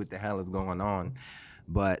and see what the hell is going on.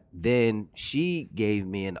 But then she gave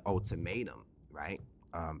me an ultimatum, right?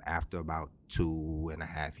 After about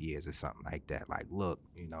 2.5 years or something like that. Like, look,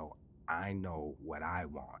 I know what I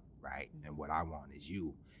want, right? And what I want is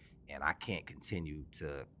you. And I can't continue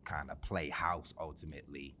to kind of play house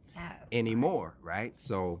ultimately anymore, right?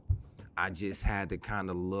 So I just had to kind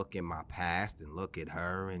of look in my past and look at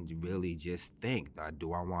her and really just think,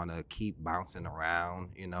 do I want to keep bouncing around,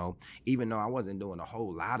 even though I wasn't doing a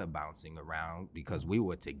whole lot of bouncing around because we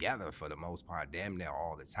were together for the most part, damn near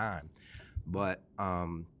all the time. But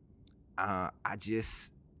I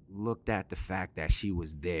just looked at the fact that she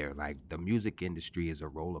was there. Like, the music industry is a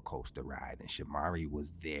roller coaster ride, and Shamari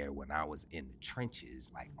was there when I was in the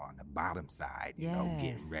trenches, like on the bottom side, getting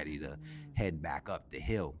Yes. ready to head back up the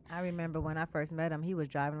hill. I remember when I first met him, he was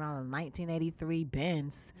driving around a 1983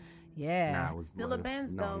 Benz. Yeah. Nah, it was Still a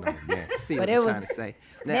Benz, though. No, yeah. See But what it I'm was- trying to say?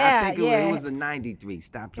 Now, Yeah, I think yeah. it was a 93.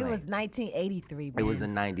 Stop It playing. was 1983 It Benz. was a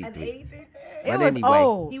 93. It But was anyway.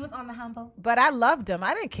 old. He was on the humble. But I loved him.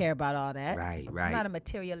 I didn't care about all that. Right, I'm right. not a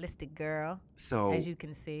materialistic girl, So as you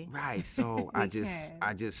can see. right. So I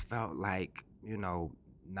just felt like,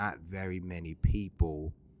 not very many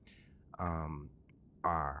people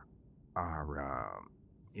are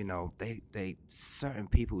they certain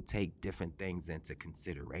people take different things into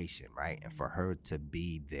consideration, right? And for her to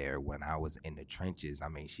be there when I was in the trenches, I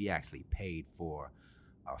mean, she actually paid for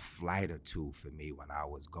a flight or two for me when I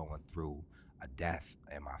was going through a death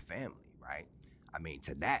in my family, right? I mean,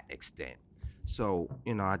 to that extent. So,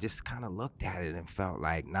 I just kind of looked at it and felt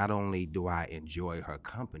like not only do I enjoy her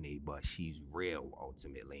company, but she's real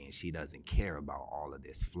ultimately, and she doesn't care about all of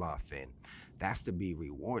this fluff, and that's to be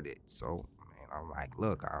rewarded. So, I'm like,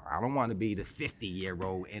 look, I don't want to be the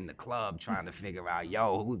 50-year-old in the club trying to figure out,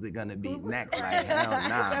 yo, who's it gonna be next? Like, hell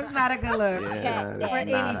nah. That's not a good look. Yeah, that's For not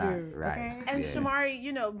any a- dude, right. okay? And Yeah. Shamari,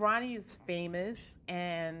 you know, Ronnie is famous,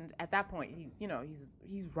 and at that point,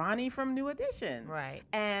 he's Ronnie from New Edition. Right.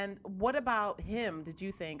 And what about him? Did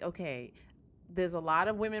you think, okay, there's a lot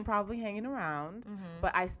of women probably hanging around,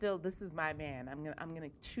 but this is my man. I'm gonna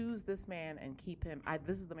choose this man and keep him.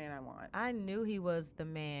 This is the man I want. I knew he was the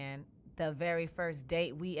man the very first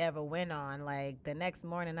date we ever went on. Like the next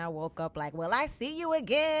morning I woke up like, will I see you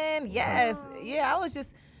again? Yes. Yeah,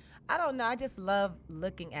 I don't know. I just love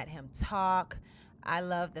looking at him talk. I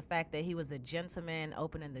love the fact that he was a gentleman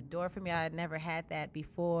opening the door for me. I had never had that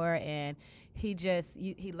before. And he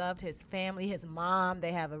loved his family, his mom.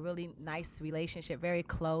 They have a really nice relationship, very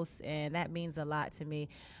close. And that means a lot to me.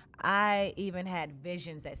 I even had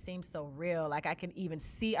visions that seemed so real. Like I can even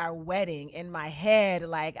see our wedding in my head.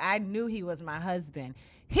 Like I knew he was my husband.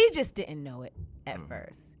 He just didn't know it at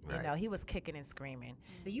first. Right. You know, he was kicking and screaming.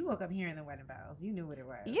 So you woke up hearing the wedding bells. You knew what it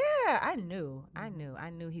was. Yeah, I knew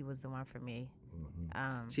he was the one for me.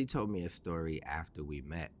 She told me a story after we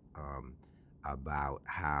met about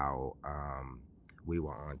how we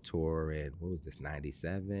were on tour in, what was this,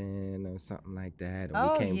 97 or something like that?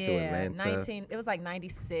 And we came to Atlanta. It was like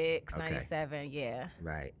 96, Okay. 97, yeah.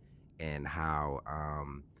 Right. And how,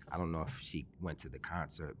 I don't know if she went to the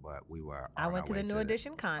concert, but we were I went to the New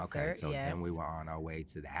Edition concert, Okay, so yes. then we were on our way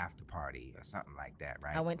to the after party or something like that,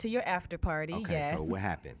 right? I went to your after party, Okay, yes. so what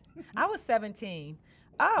happened? I was 17.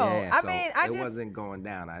 Oh, Yeah, I so mean, it wasn't going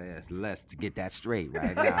down. Let's to get that straight,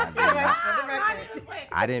 right?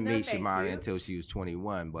 I didn't meet Shamari until she was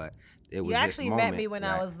 21, but it was you actually this met moment, me when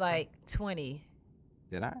right? I was like 20.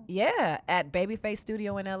 Did I? Yeah, at Babyface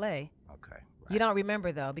Studio in LA. Okay. You don't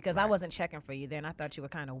remember though, because I Right. wasn't checking for you then. I thought you were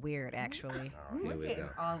kind of weird, actually. Oh, here we go.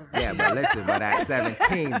 All of Yeah, but listen, but at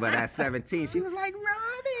 17, she was like,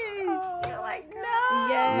 Ronnie. You're like, no.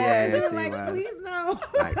 Yes. Yeah, You're she like, was. please no.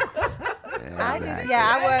 Like,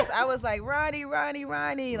 I was like Ronnie.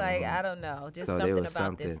 Like I don't know, just So there something was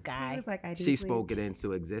about this something. guy. I was like, I do She please. spoke it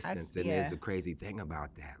into existence, and yeah. there's a crazy thing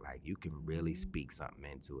about that. Like, you can really speak something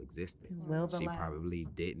into existence. Will the She light. probably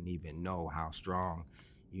didn't even know how strong,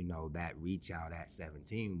 that reach out at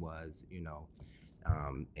 17 was,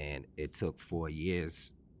 and it took 4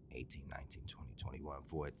 years, 18, 19, 20, 21,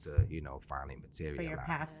 for it to, finally materialize. For your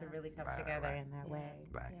past to really come Right, together right. in that way.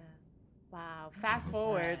 Right. Wow. Fast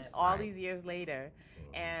forward all Right. these years later,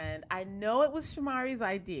 and I know it was Shamari's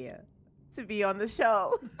idea to be on the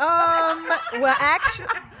show. Well, actually,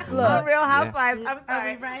 on look, Real Housewives. I'm Are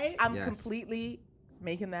sorry. we right? I'm Yes. completely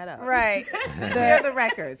making that up. right. Clear the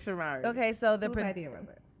record, Shamari. Okay, so Whose idea was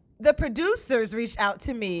it? the producers reached out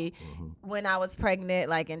to me Mhm. when I was pregnant,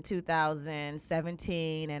 like in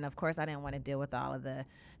 2017, and of course I didn't want to deal with all of the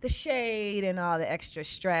shade and all the extra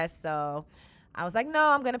stress, so I was like,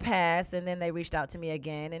 no, I'm gonna pass. And then they reached out to me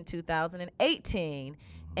again in 2018,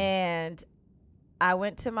 and I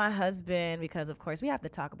went to my husband because, of course, we have to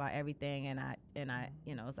talk about everything. And I,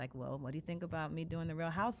 was like, well, what do you think about me doing the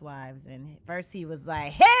Real Housewives? And first he was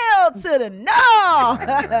like, hell to the no.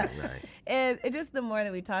 Right. And it just the more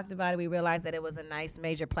that we talked about it, we realized that it was a nice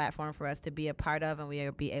major platform for us to be a part of, and we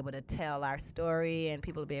would be able to tell our story, and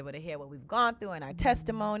people would be able to hear what we've gone through and our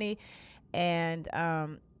testimony. And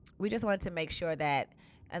we just wanted to make sure that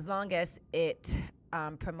as long as it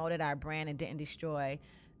promoted our brand and didn't destroy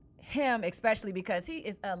him, especially because he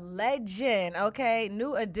is a legend, okay?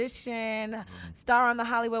 New Edition, star on the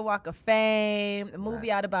Hollywood Walk of Fame, a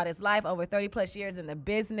movie out about his life, over 30 plus years in the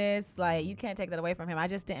business. Like, you can't take that away from him. I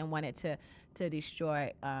just didn't want it to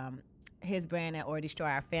destroy his brand or destroy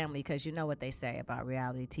our family, because you know what they say about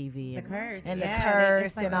reality TV The curse. and yeah, the curse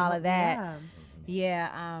it's like and a all whole- of that. Yeah.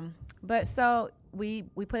 Yeah, but so we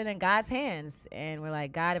put it in God's hands, and we're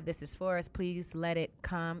like, God, if this is for us, please let it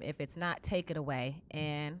come. If it's not, take it away.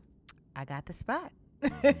 And I got the spot.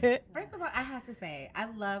 First of all, I have to say, I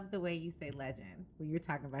love the way you say legend when you're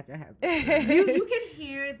talking about your husband. you can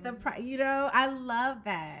hear the, I love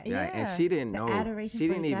that. Yeah, and Yeah. she didn't The know. adoration She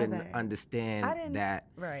for didn't each even other. understand I didn't- that.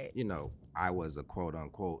 Right. I was a quote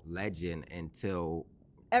unquote legend until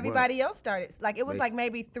Everybody else started. Like, it was They like s-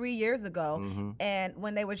 maybe 3 years ago. Mhm. And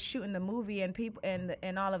when they were shooting the movie and people and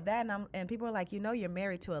all of that, and people were like, you're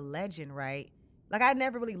married to a legend, right? Like, I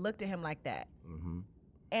never really looked at him like that. Mhm.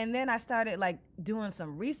 And then I started like doing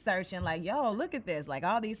some research and like, yo, look at this, like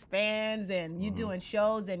all these fans and you doing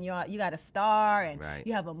shows and you got a star and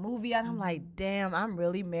you have a movie out. I'm like, damn, I'm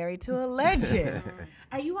really married to a legend.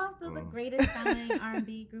 Are you all still the greatest selling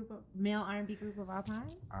R&B group, male R&B group of all time?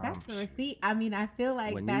 That's the receipt. I mean, I feel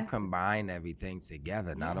like when you combine everything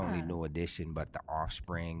together, not only New Edition, but the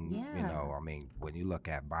Offspring, you know, I mean, when you look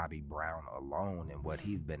at Bobby Brown alone and what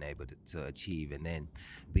he's been able to achieve, and then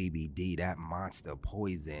BBD, that monster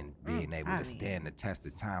Poison, being able to stand the test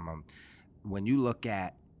of time. When you look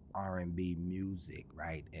at R&B music,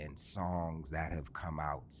 right, and songs that have come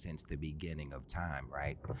out since the beginning of time,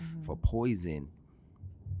 right, for Poison,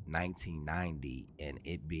 1990 and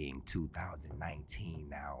it being 2019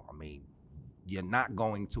 now, I mean, you're not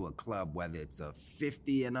going to a club, whether it's a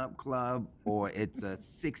 50 and up club or it's a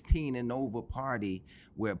 16 and over party,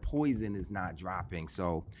 where Poison is not dropping.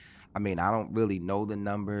 So I mean, I don't really know the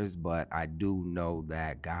numbers, but I do know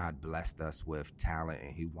that God blessed us with talent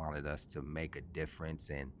and he wanted us to make a difference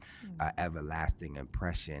and an everlasting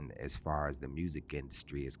impression as far as the music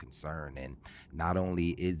industry is concerned. And not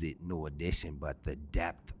only is it New Edition, but the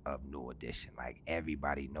depth of New Edition. Like,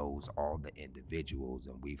 everybody knows all the individuals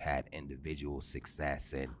and we've had individual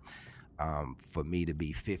success. And for me to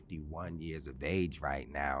be 51 years of age right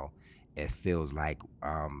now, it feels like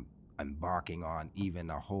embarking on even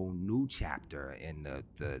a whole new chapter, and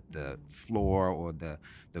the floor or the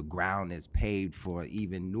ground is paved for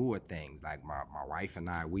even newer things. Like my wife and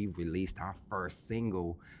I, we've released our first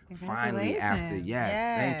single finally after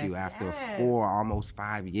thank you, after 4 almost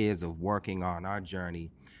 5 years of working on our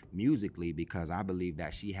journey musically, because I believe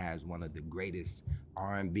that she has one of the greatest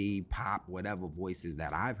R&B, pop, whatever voices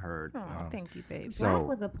that I've heard. Thank you, babe.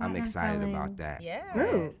 So I'm excited about that.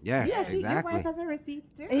 Yes, exactly. Your wife has her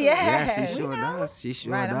receipts too. Yeah, she sure does. She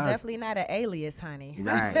sure does. I'm definitely not an alias, honey.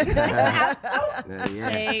 Right.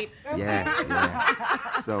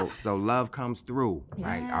 So Love Comes Through,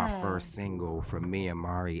 right? Our first single from me and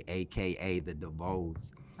Mari, aka the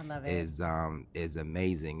DeVoes. I love it. Is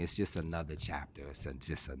amazing. It's just another chapter. It's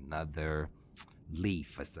just another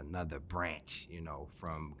leaf. It's another branch, you know,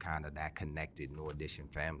 from kind of that connected New Edition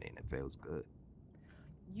family, and it feels good.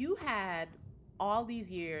 You had all these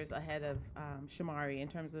years ahead of Shamari in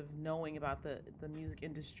terms of knowing about the music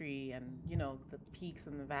industry and, you know, the peaks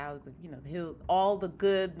and the valleys, you know, the hill, all the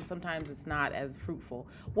good, and sometimes it's not as fruitful.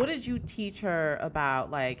 What did you teach her about,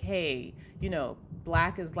 like, hey, you know,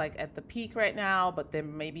 Black is like at the peak right now, but there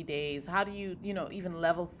may be days. How do you, you know, even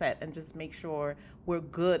level set and just make sure we're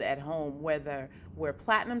good at home, whether we're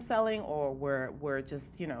platinum selling or we're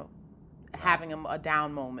just, you know, having a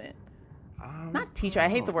down moment? Not teacher. I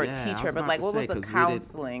hate the word teacher, but like, what was the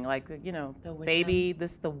counseling? Like, you know, baby,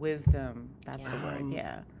 this the wisdom. That's the word.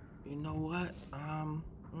 Yeah. You know what?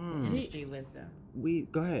 Industry wisdom.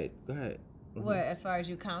 Go ahead. What, as far as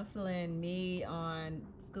you schooling me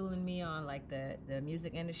on like the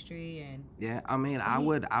music industry and I mean, I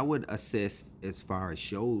would assist as far as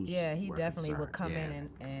shows. Yeah, he definitely would come in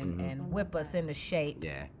and whip us into shape.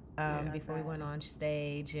 Before we went on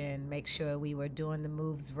stage and make sure we were doing the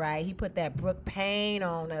moves right. He put that Brooke Payne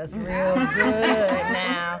on us real good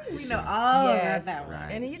now. We know all about that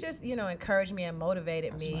one. And he just, you know, encouraged me and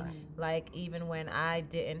motivated me. Right. Like, even when I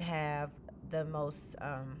didn't have the most,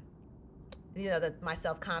 you know, my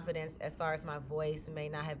self-confidence as far as my voice may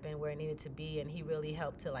not have been where it needed to be, and he really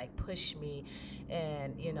helped to like push me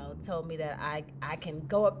and, you know, told me that I can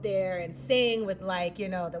go up there and sing with, like, you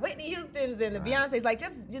know, the Whitney Houstons and the Beyoncés, like,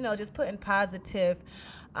 just, you know, just putting positive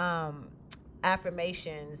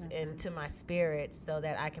affirmations into my spirit so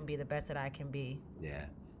that I can be the best that I can be. Yeah,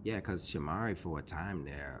 because Shamari for a time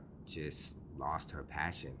there just lost her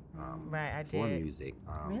passion for music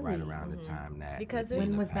right around the time that. Because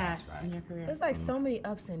when was that in your career? It's like so many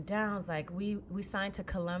ups and downs. Like we signed to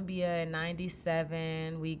Columbia in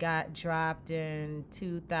 '97. We got dropped in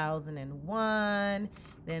 2001.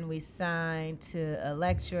 Then we signed to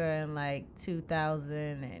Elektra in like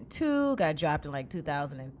 2002, got dropped in like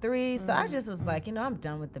 2003. So I just was like, you know, I'm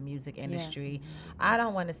done with the music industry. I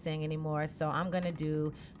don't want to sing anymore. So I'm going to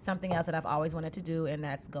do something else that I've always wanted to do, and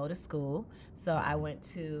that's go to school. So I went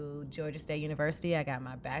to Georgia State University. I got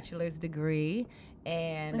my bachelor's degree.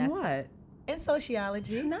 And that's what? In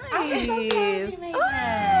sociology. Nice. And I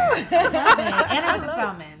went to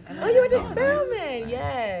Spelman. Oh, you went to Spelman. Nice.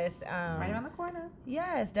 Yes. Right around the corner.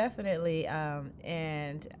 Yes, definitely.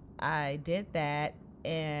 And I did that.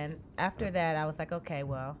 And after that, I was like, okay,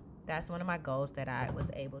 well, that's one of my goals that I was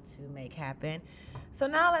able to make happen. So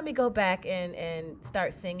now let me go back and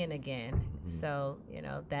start singing again. So, you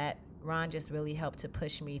know, that Ron just really helped to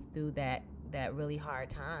push me through that really hard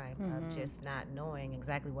time of just not knowing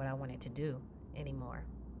exactly what I wanted to do. anymore.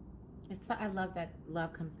 I love that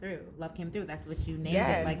love comes through. Love came through. That's what you named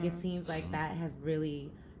Yes. it. Like, it seems like that has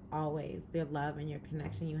really always, your love and your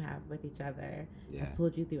connection you have with each other has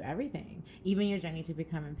pulled you through everything. Even your journey to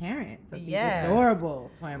becoming parents. Of these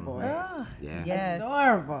adorable twin boys. Oh, Yeah. yes.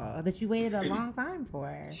 Adorable. That you waited a long time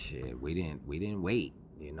for. Shit, we didn't wait.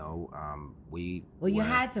 You know, we you were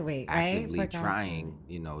had to wait, right? actively trying,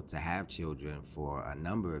 you know, to have children for a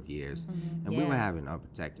number of years, Mm-hmm. and we were having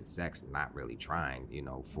unprotected sex, not really trying, you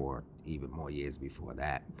know, for even more years before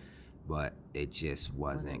that. But it just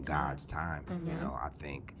wasn't God's time. You know, I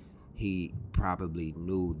think he probably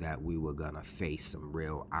knew that we were gonna face some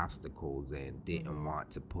real obstacles and didn't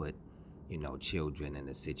want to put, you know, children in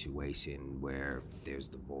a situation where there's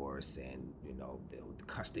divorce and, you know, the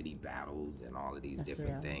custody battles and all of these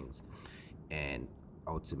different things. And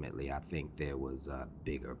ultimately, I think there was a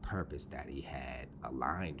bigger purpose that he had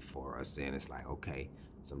aligned for us. And it's like, okay,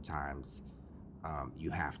 sometimes you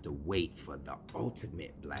have to wait for the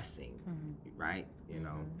ultimate blessing, right? You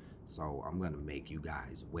know, so I'm gonna make you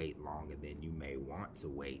guys wait longer than you may want to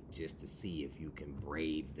wait, just to see if you can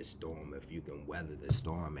brave the storm, if you can weather the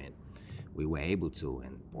storm. And we were able to,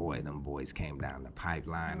 and boy, them boys came down the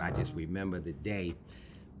pipeline. I just remember the day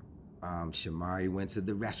Shamari went to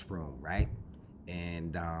the restroom, right?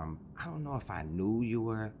 And I don't know if I knew you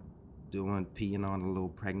were peeing on a little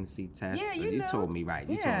pregnancy test. Yeah, you know. told me, right?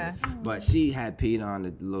 You Yeah. told me. But she had peed on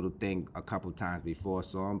the little thing a couple times before,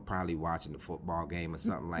 so I'm probably watching the football game or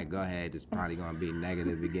something like, go ahead, it's probably gonna be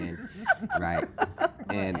negative again, right?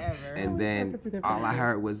 And then all I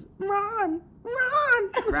heard was, run,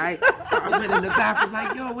 right? So I went in the bathroom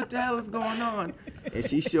like, yo, what the hell is going on? And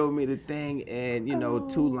she showed me the thing, and you know,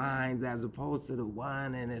 2 lines as opposed to the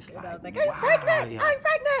 1, and it's like, I was like, wow,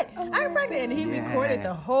 I'm pregnant. And he recorded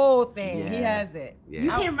the whole thing. Yeah. He has it. Yeah. You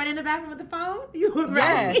can't run in the bathroom with the phone? You were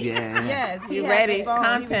Yes. ready? Yeah. Yes. He You had ready? the phone.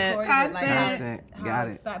 Content. He recorded it, like, Content. how Got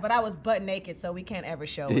it. excited- But I was butt naked, so we can't ever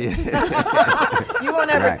show it. Yeah. You won't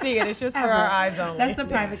ever Right. see it. It's just for Ever. our eyes only. That's the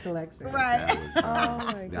private collection. right. That was, Oh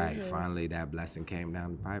my right, goodness. finally that blessing came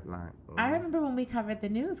down the pipeline. I remember when we covered the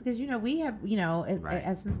news, because you know we have, you know,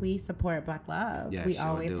 Right. since we support Black Love, Yeah, we sure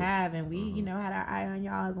always do. have, and we, you know, had our eye on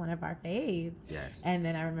y'all as one of our faves. Yes. And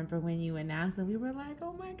then I remember when you announced it, we were like,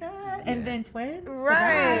 oh my god! Yeah. And then twins,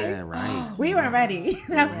 Right. Yeah, right. We weren't ready.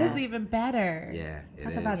 That Yeah. was even better. Yeah, it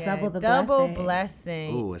Talk is. about Yeah, double the double blessing.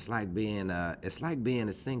 blessing. Ooh, it's like being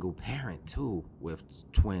a single parent too with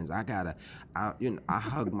twins. I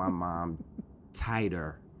hug my mom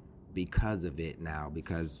tighter because of it now,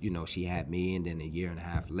 because you know she had me, and then a year and a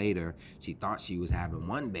half later she thought she was having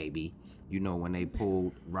one baby, you know, when they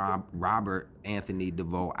pulled Robert Anthony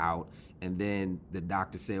DeVoe out, and then the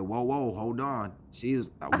doctor said, whoa, hold on. She's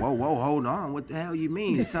whoa, hold on, what the hell you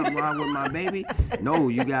mean? Something wrong with my baby? No,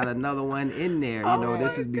 you got another one in there. You know,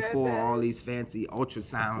 this is before all these fancy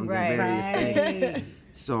ultrasounds Right. and various things. Right.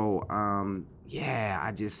 So yeah,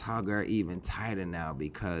 I just hug her even tighter now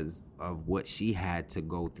because of what she had to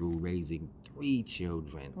go through raising 3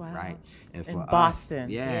 children, Wow. right? And In for Boston. us,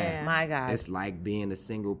 Yeah. My God. it's like being a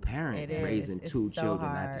single parent It is. raising It's 2 so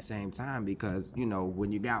children at the hard. same time, because you know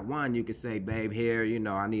when you got one, you can say, babe, here, you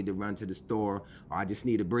know, I need to run to the store, or I just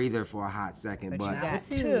need a breather for a hot second. But you got with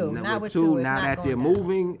 2. two. now Not with with 2, 2, it's now not that they're going down.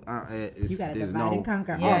 moving, You got to there's divide no and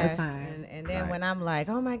conquer all Yes. the time. And then Right. when I'm like,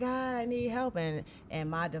 oh my God, I need help, and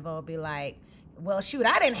my DeVoe be like, well, shoot,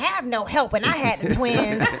 I didn't have no help when I had the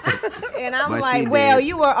twins. And I'm But she like, well, did.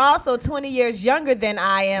 you were also 20 years younger than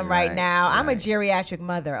I am right Right, now. I'm a right. geriatric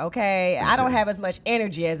mother, okay? I don't have as much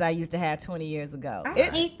energy as I used to have 20 years ago. I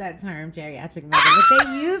hate that term, geriatric mother, but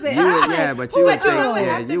they use it. You would, yeah, but you would would you think, know yeah,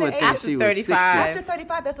 after you would the think age she of was 35? 60. After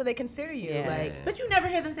 35, that's what they consider you. Yeah. Like, But you never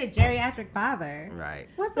hear them say geriatric father. Right.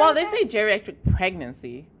 What's Well, that? they say geriatric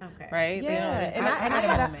pregnancy, Okay. right? They yeah. don't- And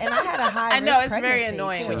I had a high I know risk it's very pregnancy,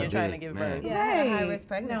 annoying too. when Sure you're trying did, to give man. birth. Yeah, I had a high Right. risk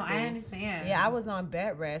pregnancy. No, I understand. Yeah, I was on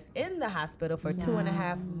bed rest in the hospital for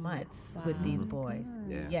 2.5 months with these boys.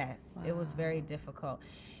 Yeah. Yes, it was very difficult.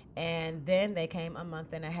 And then they came a month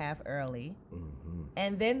and a half early, Mhm.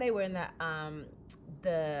 and then they were in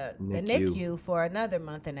the NICU for another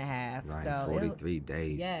month and a half. Right, So 43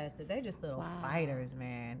 days. yes, so they're just little fighters,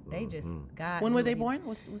 man. They just got. When were they moving. born?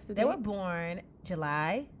 What's the They date? were born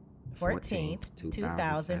July 14th,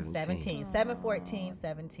 2017.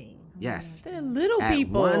 7/14/17. Yes. They're little At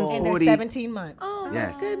people. 1:40 And they're 17 months. Oh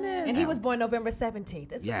Yes. my goodness. And he was born November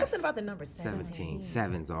 17th. It's Yes. something about the number 17. 17.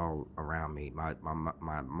 Sevens all around me. My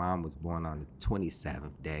mom was born on the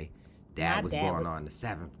 27th day. Dad My was dad born was- on the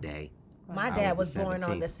 7th day. My I dad was was the born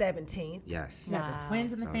on the 17th. 17th. Yes. You got the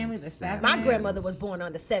twins in the So family, the seven. seven. My grandmother was born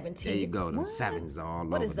on the 17th. There you go. Them What? sevens all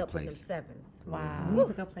What over is the up with them place. sevens? Wow. We need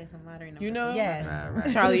to go play some lottery numbers. You know, Yes.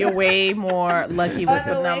 Right. Charlie, you're way more lucky with On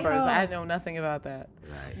the the way numbers. home. I know nothing about that.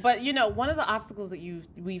 Right. But you know, one of the obstacles that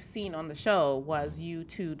we've seen on the show was you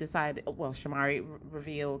two decided. Well, Shamari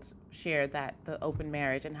shared that the open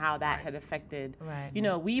marriage and how that had affected. Right. You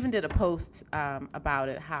know, we even did a post about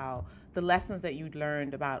it, how the lessons that you'd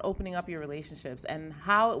learned about opening up your relationships and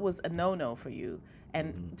how it was a no-no for you,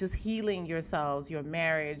 and just healing yourselves, your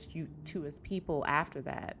marriage, you two as people after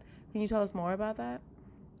that. Can you tell us more about that?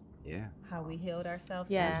 Yeah. How we healed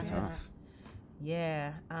ourselves. Yeah. through that. Tough.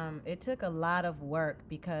 Yeah, it took a lot of work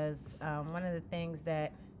because one of the things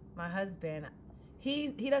that my husband,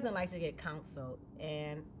 he doesn't like to get counseled,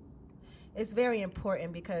 and it's very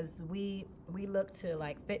important because we look to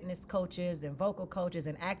like fitness coaches and vocal coaches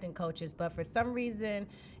and acting coaches, but for some reason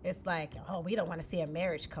it's like, oh, we don't want to see a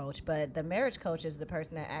marriage coach. But the marriage coach is the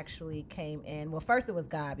person that actually came in. Well, first it was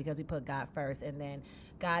God, because we put God first, and then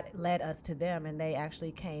God led us to them, and they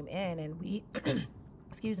actually came in, and we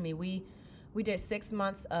excuse me, we did 6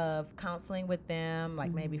 months of counseling with them,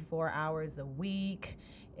 like maybe 4 hours a week.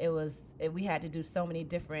 We had to do so many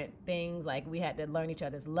different things. Like we had to learn each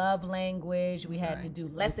other's love language. We had to do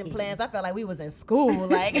lesson plans. I felt like we was in school.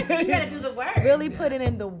 Like You got to do the work. really putting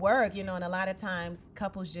in the work, you know, and a lot of times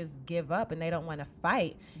couples just give up and they don't want to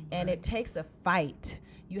fight. And it takes a fight.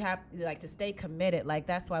 You have like to stay committed. Like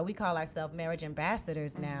that's why we call ourselves marriage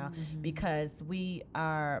ambassadors now, because we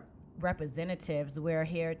are representatives. We're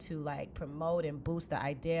here to like promote and boost the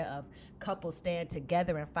idea of couples staying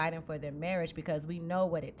together and fighting for their marriage, because we know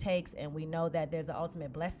what it takes, and we know that there's an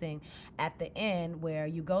ultimate blessing at the end where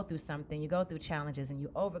you go through something, you go through challenges, and you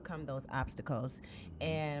overcome those obstacles,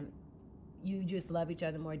 and you just love each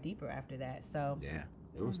other more deeper after that. So Yeah.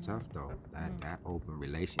 It was tough though. That open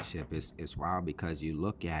relationship is wild, because you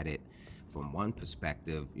look at it from one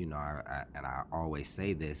perspective, you know, and I always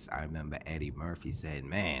say this. I remember Eddie Murphy said,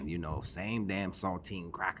 "Man, you know, same damn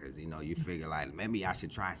saltine crackers. You know, you figure like maybe I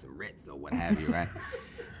should try some Ritz or what have you, right?"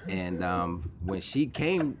 And when she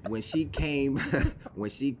came, because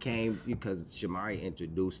Shamari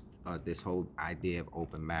introduced this whole idea of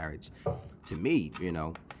open marriage to me, you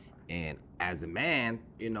know. And as a man,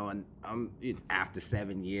 you know, and after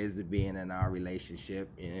 7 years of being in our relationship,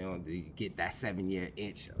 you know, you get that 7-year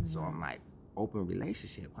itch. So I'm like, open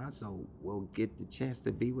relationship, huh? So we'll get the chance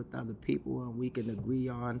to be with other people, and we can agree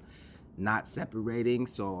on not separating.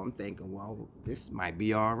 So I'm thinking, well, this might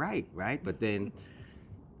be all right? But then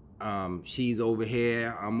she's over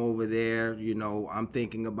here, I'm over there, you know, I'm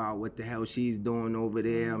thinking about what the hell she's doing over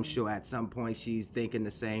there. I'm sure at some point she's thinking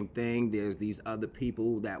the same thing. There's these other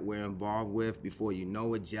people that we're involved with. Before you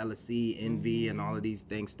know it, jealousy, envy, and all of these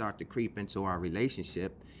things start to creep into our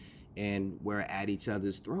relationship, and we're at each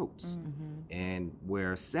other's throats, and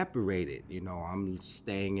we're separated. You know, I'm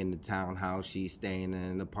staying in the townhouse, she's staying in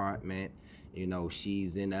an apartment. You know,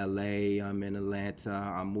 she's in LA, I'm in Atlanta,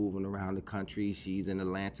 I'm moving around the country, she's in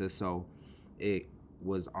Atlanta. So it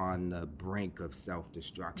was on the brink of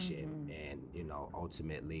self-destruction. And, you know,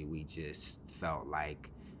 ultimately we just felt like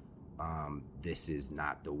this is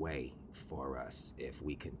not the way for us. If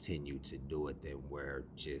we continue to do it, then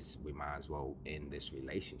we might as well end this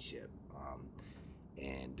relationship.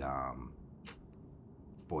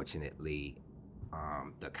 Fortunately,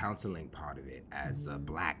 the counseling part of it, as a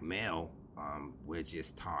black male, we're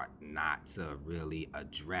just taught not to really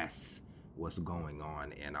address what's going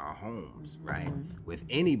on in our homes, right? With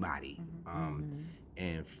anybody.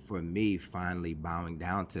 And for me, finally bowing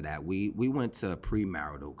down to that, we went to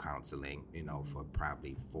premarital counseling, you know, for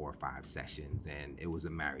probably 4 or 5 sessions, and it was a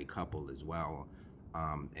married couple as well.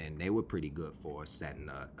 And they were pretty good for setting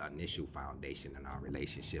an initial foundation in our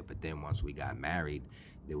relationship. But then once we got married,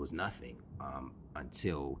 there was nothing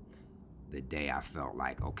until the day I felt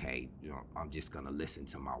like, okay, you know, I'm just gonna listen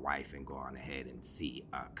to my wife and go on ahead and see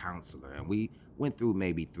a counselor. And we went through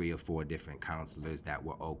maybe 3 or 4 different counselors that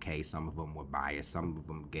were okay. Some of them were biased. Some of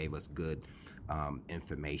them gave us good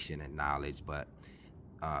information and knowledge. But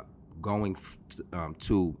going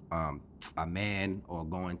to a man or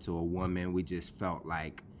going to a woman, we just felt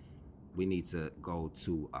like we need to go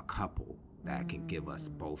to a couple that can give us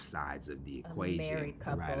both sides of the equation. married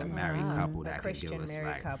couple. Right, a married couple that can give Christian us, married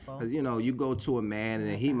right? couple. Because, you know, you go to a man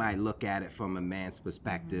and he might look at it from a man's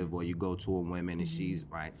perspective, or you go to a woman and she's,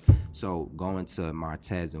 right? So going to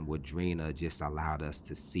Martez and Wadrina just allowed us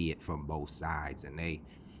to see it from both sides, and they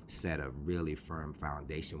set a really firm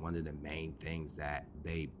foundation. One of the main things that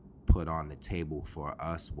they put on the table for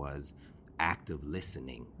us was active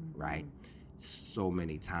listening, right? so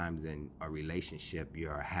many times in a relationship,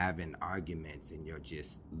 you're having arguments and you're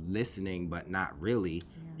just listening, but not really.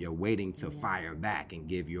 You're waiting to fire back and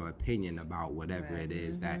give your opinion about whatever it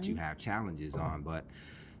is that you have challenges on. But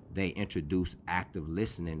they introduce active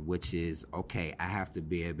listening, which is, okay, I have to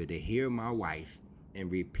be able to hear my wife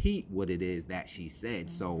and repeat what it is that she said.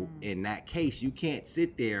 So in that case, you can't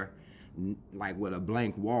sit there like with a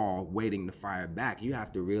blank wall waiting to fire back. You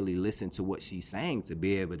have to really listen to what she's saying to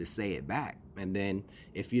be able to say it back. And then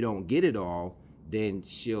if you don't get it all, then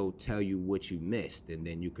she'll tell you what you missed, and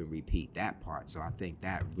then you can repeat that part. So I think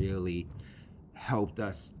that really helped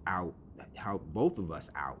both of us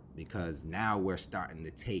out, because now we're starting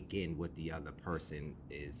to take in what the other person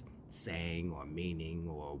is saying or meaning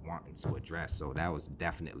or wanting to address. So that was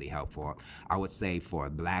definitely helpful. I would say for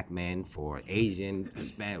Black men, for Asian,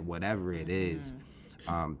 Hispanic, whatever it is,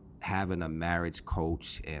 having a marriage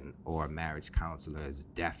coach or a marriage counselor is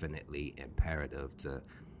definitely imperative to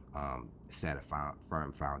set a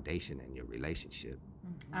firm foundation in your relationship.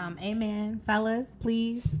 Amen, fellas.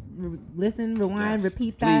 Please listen, rewind,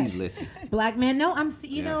 repeat that. Please listen. Black men, no,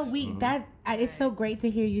 it's so great to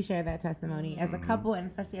hear you share that testimony as a couple, and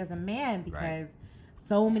especially as a man, because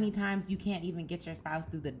so many times you can't even get your spouse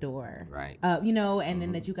through the door, right? And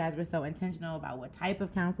then that you guys were so intentional about what type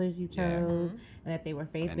of counselors you chose, and that they were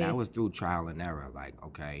faith-based. And that was through trial and error. Like,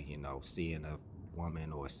 okay, seeing a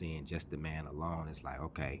woman or seeing just the man alone, it's like,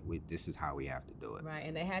 okay, this is how we have to do it. Right,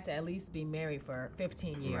 and they had to at least be married for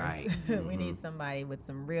 15 years. Right. We need somebody with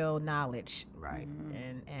some real knowledge, right,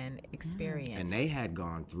 and experience. And they had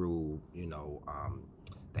gone through,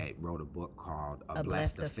 they wrote a book called A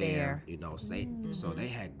Blessed Affair. So they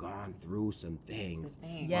had gone through some things,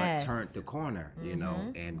 but turned the corner,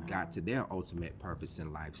 and got to their ultimate purpose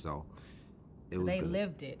in life. So they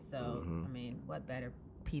lived it. So I mean, what better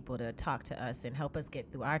people to talk to us and help us get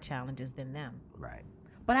through our challenges than them. Right.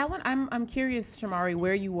 But I'm curious, Shamari,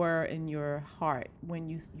 where you were in your heart when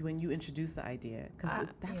you introduced the idea, because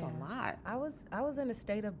that's a lot. I was in a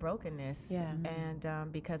state of brokenness,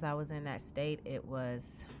 and because I was in that state, it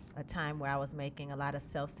was a time where I was making a lot of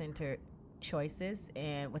self-centered choices,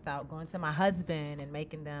 and without going to my husband and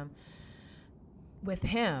making them with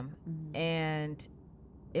him, and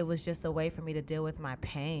it was just a way for me to deal with my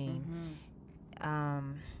pain.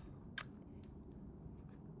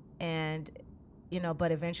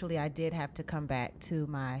 But eventually I did have to come back to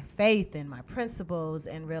my faith and my principles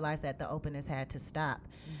and realize that the openness had to stop.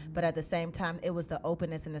 But at the same time, it was the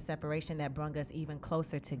openness and the separation that brought us even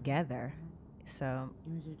closer together. So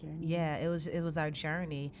it was your journey. Yeah, it was our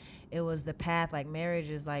journey. It was the path. Like, marriage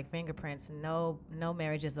is like fingerprints. No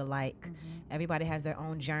marriage is alike. Everybody has their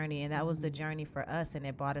own journey, and that was the journey for us, and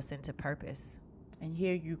it brought us into purpose. And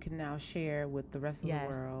here you can now share with the rest of the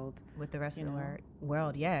world. With the rest of the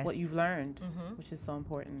world, yes. What you've learned, which is so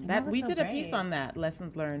important. That we so did great. A piece on that,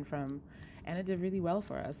 lessons learned from, and it did really well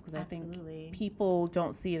for us, because I think people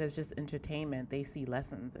don't see it as just entertainment. They see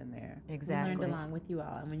lessons in there. Exactly. We learned along with you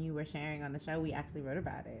all. And when you were sharing on the show, we actually wrote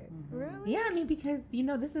about it. Really? Yeah, I mean, because,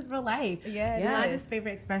 this is real life. Yeah, my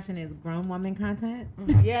favorite expression is grown woman content.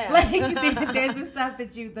 Yeah. Like, there's the stuff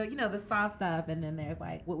that the soft stuff, and then there's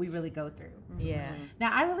like what we really go through. Yeah.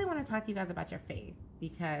 Now, I really want to talk to you guys about your faith,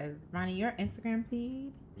 because, Ronnie, your Instagram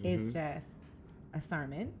feed is just a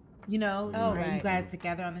sermon. You guys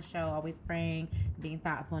together on the show, always praying, being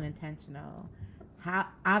thoughtful and intentional. How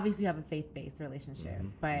obviously you have a faith-based relationship,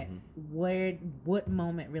 but what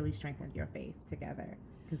moment really strengthened your faith together?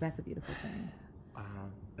 Because that's a beautiful thing.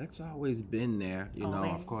 It's always been there.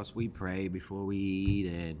 Of course we pray before we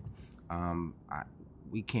eat, and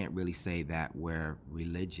we can't really say that we're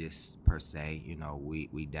religious per se.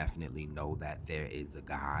 We definitely know that there is a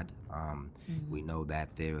God. We know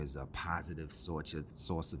that there is a positive source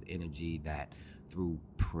of energy that through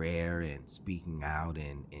prayer and speaking out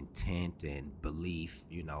and intent and belief,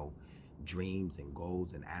 dreams and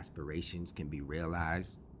goals and aspirations can be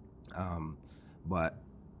realized. But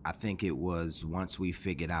I think it was once we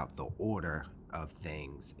figured out the order of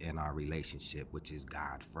things in our relationship, which is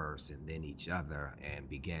God first and then each other, and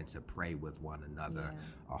began to pray with one another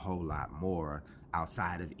a whole lot more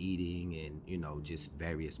outside of eating and just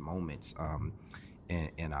various moments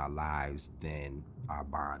in our lives, then our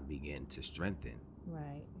bond began to strengthen.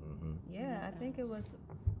 Right. Yeah, I think it was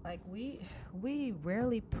like we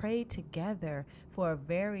rarely prayed together for a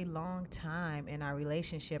very long time in our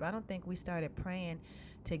relationship. I don't think we started praying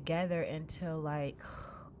together until like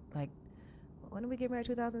when did we get married?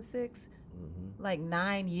 2006? Like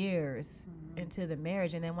 9 years into the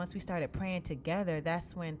marriage. And then once we started praying together,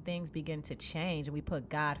 that's when things begin to change, and we put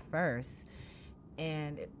God first.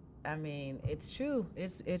 And I mean, it's true.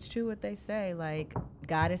 It's true what they say. Like,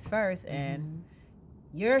 God is first, and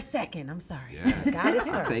you're second. I'm sorry. Yeah. God is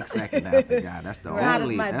I first. take second after God. That's the God is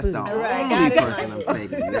only. my That's boo. the Right, only God is person my I'm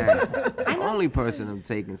taking. Yeah. The only person I'm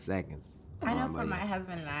taking seconds. I know But for my yeah.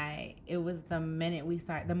 husband and I, it was the moment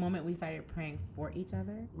we started praying for each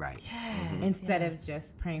other. Right. Yes. Instead of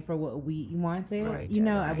just praying for what we wanted. Right. You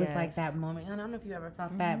know, Right. I was like Yes. that moment. I don't know if you ever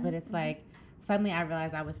felt that, but it's like suddenly I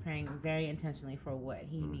realized I was praying very intentionally for what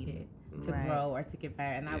he needed to Right. grow or to get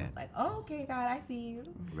better. And I Yeah. was like, oh, okay, God, I see you.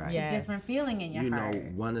 Right. Yeah. It's a different feeling in your You heart. know,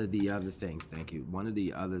 one of the other things, thank you. One of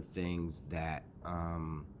the other things that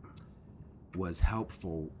was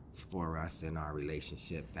helpful for us in our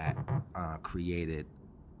relationship that created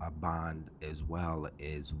a bond as well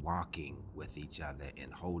is walking with each other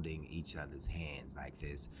and holding each other's hands. Like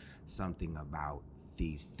there's something about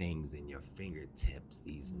these things in your fingertips,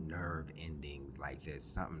 these nerve endings. Like there's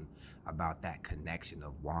something about that connection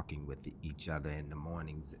of walking with each other in the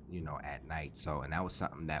mornings, you know, at night. So, and that was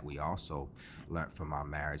something that we also learned from our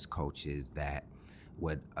marriage coaches that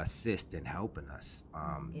would assist in helping us.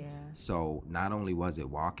 So not only was it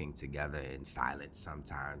walking together in silence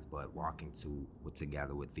sometimes, but walking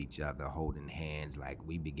together with each other, holding hands. Like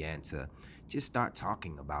we began to just start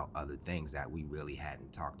talking about other things that we really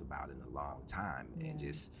hadn't talked about in a long time, and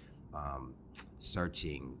just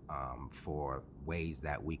searching for ways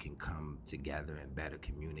that we can come together and better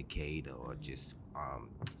communicate, or just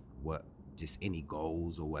any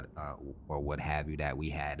goals or what have you that we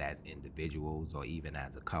had as individuals or even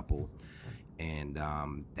as a couple. And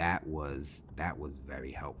that was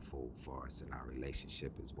very helpful for us in our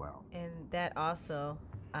relationship as well. And that also,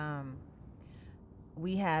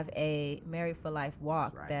 we have a Married for Life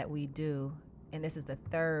walk that we do. And this is the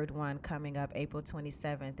third one coming up April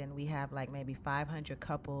 27th. And we have like maybe 500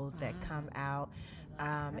 couples that come out.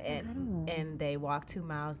 And they walk 2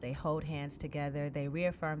 miles, they hold hands together, they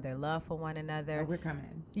reaffirm their love for one another. Oh, we're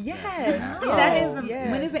coming. Yes. Oh, that is,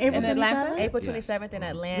 when is it, April In Atlanta? 27th? April 27th in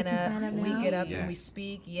Atlanta. We get up and we Yes.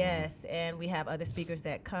 speak, and we have other speakers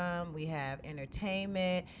that come. We have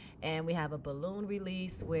entertainment, and we have a balloon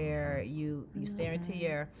release where you stare into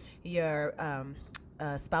your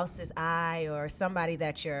spouse's eye, or somebody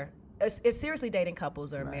that you're it's seriously dating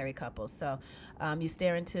couples or married couples. So you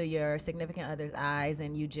stare into your significant other's eyes,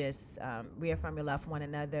 and you just reaffirm your love for one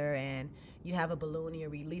another, and you have a balloon and you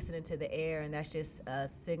release it into the air, and that's just a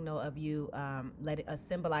signal of you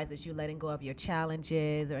symbolizes you letting go of your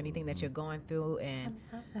challenges or anything that you're going through. And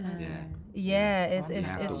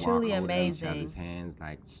it's truly amazing. Each other's hands,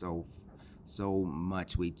 like so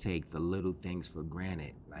much we take the little things for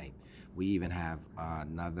granted. Like we even have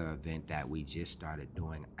another event that we just started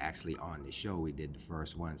doing actually on the show. We did the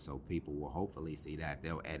first one, so people will hopefully see that.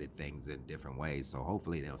 They'll edit things in different ways, so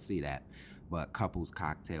hopefully they'll see that. But couples,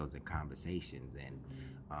 cocktails, and conversations, and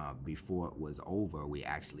before it was over, we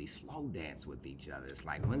actually slow dance with each other. It's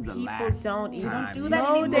like, when's the last don't even time do you that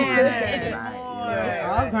slow anymore. dance? Right, Right,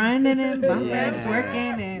 All grinding and bumping,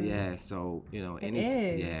 twerking, and yeah. So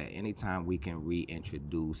anytime we can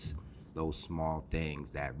reintroduce those small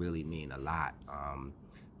things that really mean a lot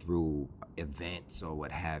through events or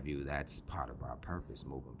what have you, that's part of our purpose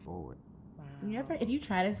moving forward. if you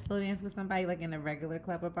try to slow dance with somebody like in a regular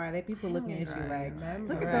club or bar, they people looking at you like,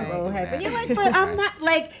 look at those old heads, and you're like, but I'm not.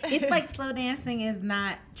 Like, it's like slow dancing is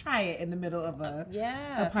not. Try it in the middle of a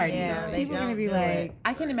party. People are gonna be like,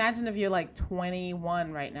 I can imagine if you're like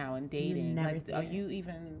 21 right now and dating. never Like, do are it. you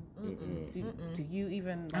even? Do you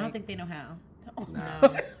even? I don't think they know how.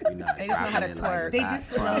 No, you're not. They just know how to twerk. They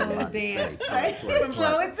just slow dance, right? From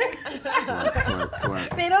flow and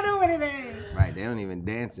twerk. They don't know what it is. Right, they don't even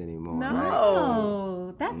dance anymore. No. Right?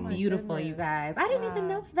 Oh, that's beautiful, goodness. you guys. I didn't even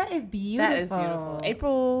know that is beautiful. That is beautiful.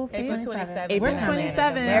 April 27th. April We're coming.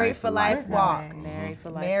 27th. Married for Life We're walk. coming. Married for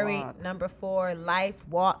Life Married walk. number 4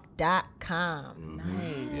 lifewalk.com.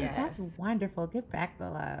 Nice. Yes. That's wonderful. Give back the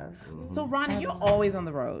love. So Ronnie, you're always on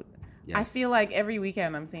the road. Yes. I feel like every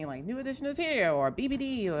weekend I'm seeing like New Edition is here or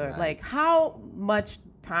BBD or like how much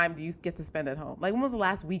time do you get to spend at home? Like when was the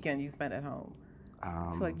last weekend you spent at home? I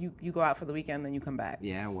feel like you go out for the weekend then you come back.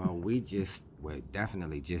 Yeah, well, we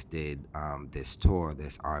definitely just did this tour,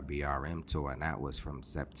 this RBRM tour, and that was from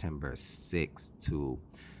September 6th to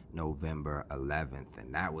November 11th,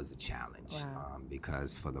 and that was a challenge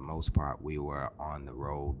because for the most part we were on the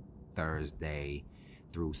road Thursday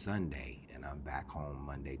through Sunday, and I'm back home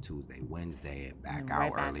Monday, Tuesday, Wednesday, and back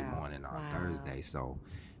out early morning on Thursday. So,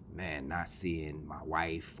 man, not seeing my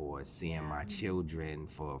wife or seeing my children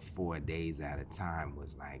for 4 days at a time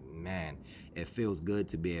was like, man, it feels good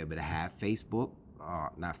to be able to have Facebook,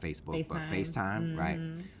 not Facebook, but FaceTime, right?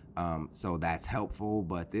 So that's helpful,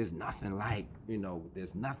 but there's nothing like, and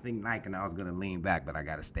I was gonna lean back, but I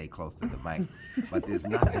gotta stay close to the mic. But there's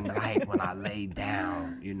nothing like when I lay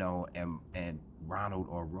down, and Ronald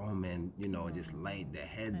or Roman, just laid their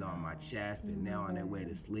heads on my chest and they're on their way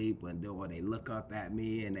to sleep, or they look up at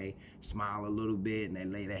me and they smile a little bit and they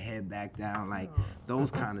lay their head back down, like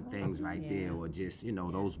those kind of things right there, or just,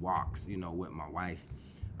 those walks, with my wife.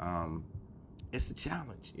 It's a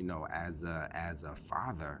challenge, as a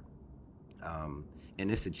father. And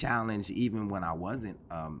it's a challenge even when I wasn't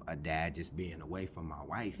a dad, just being away from my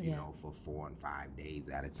wife, for 4 and 5 days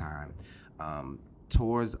at a time.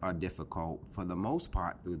 Tours are difficult. For the most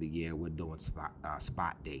part through the year, we're doing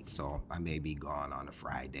spot dates. So I may be gone on a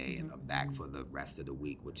Friday and I'm back for the rest of the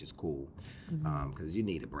week, which is cool. Because you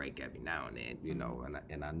need a break every now and then,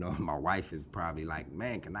 and I know my wife is probably like,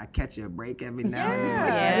 man, can I catch you a break every now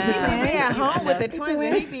and then? He at home with the twins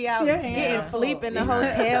and he be out getting sleep in the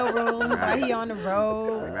hotel rooms while he on the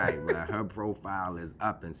road. Right, but her profile is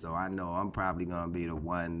up, and so I know I'm probably going to be the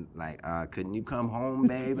one like, couldn't you come home,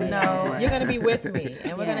 baby? No, you're going to be with me.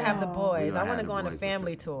 And we're gonna have the boys. I want to go on a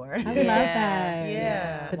family tour. I love that.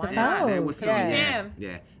 Yeah. Why not? They were so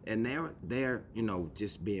and they're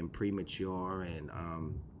just being premature and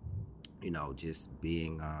just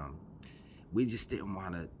being we just didn't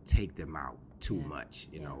want to take them out too much,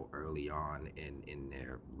 early on in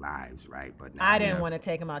their lives, right? But now I didn't want to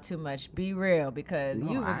take them out too much. Be real, because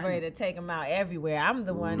you was ready to take them out everywhere. I'm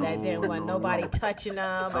the one that didn't want nobody touching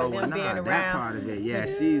them or them being around. That part of it,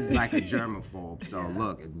 she's like a germaphobe. So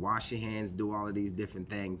look, wash your hands, do all of these different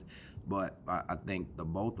things. But I think the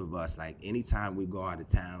both of us, like anytime we go out of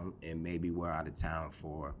town, and maybe we're out of town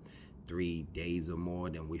for 3 days or more,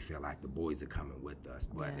 then we feel like the boys are coming with us.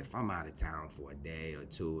 But if I'm out of town for a day or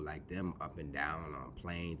two, like them up and down on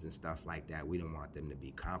planes and stuff like that, we don't want them to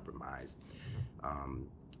be compromised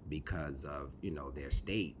because of their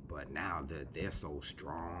state. But now that they're so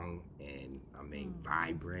strong and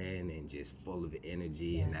vibrant and just full of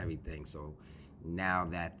energy and everything, so now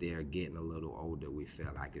that they're getting a little older, we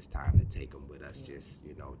feel like it's time to take them with us, just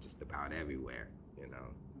about everywhere.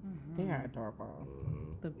 They are adorable.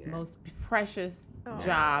 The most precious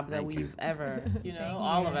job that we've ever,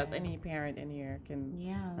 all of us, any parent in here can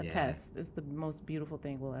attest. It's the most beautiful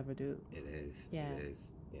thing we'll ever do. It is. Yeah. It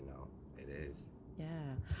is. It is. Yeah.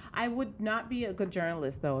 I would not be a good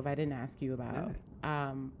journalist, though, if I didn't ask you about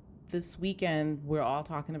this weekend. We're all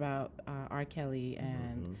talking about R. Kelly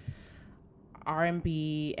and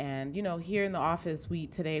R&B, and here in the office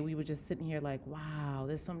today we were just sitting here like, wow,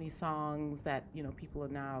 there's so many songs that people are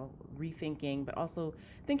now rethinking, but also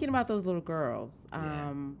thinking about those little girls.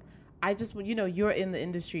 I just you're in the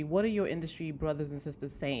industry. What are your industry brothers and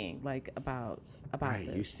sisters saying about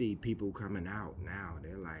this? You see people coming out now,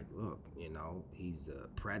 they're like, look, he's a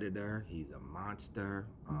predator, he's a monster,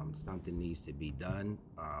 something needs to be done.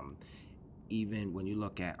 Even when you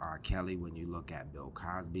look at R. Kelly, when you look at Bill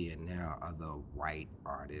Cosby, and there are other white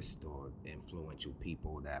artists or influential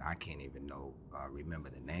people that I can't even remember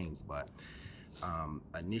the names, but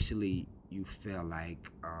initially you feel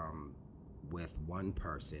like with one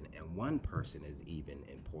person, and one person is even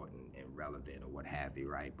important and relevant or what have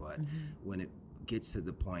you, right? But when it gets to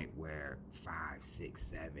the point where 5, 6,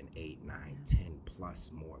 7, 8, 9, 10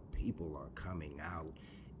 plus more people are coming out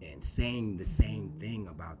and saying the same thing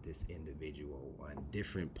about this individual in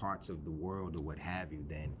different parts of the world or what have you,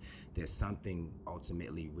 then there's something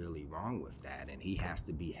ultimately really wrong with that, and he has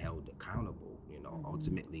to be held accountable.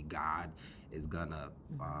 Ultimately God is gonna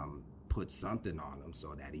put something on him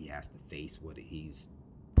so that he has to face what he's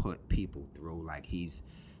put people through. Like, he's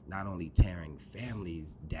not only tearing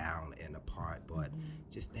families down and apart, but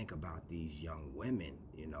just think about these young women,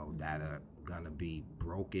 that are gonna be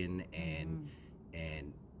broken and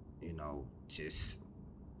just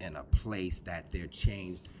in a place that they're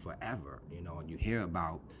changed forever, and you hear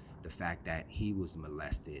about the fact that he was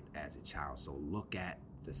molested as a child. So look at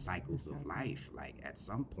the cycles of life. Like, at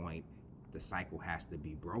some point, the cycle has to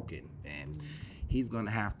be broken, and he's going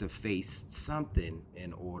to have to face something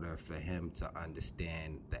in order for him to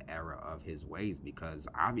understand the error of his ways, because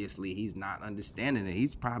obviously he's not understanding it.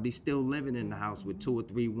 He's probably still living in the house with 2 or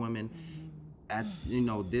 3 women at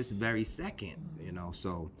this very second,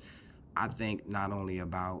 so I think not only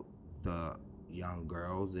about the young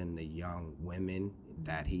girls and the young women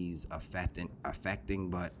that he's affecting,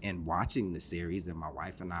 but in watching the series, and my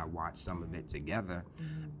wife and I watched some of it together,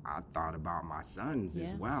 I thought about my sons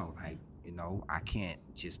as well. Like, I can't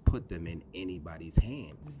just put them in anybody's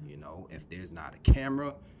hands. If there's not a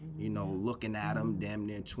camera, looking at them damn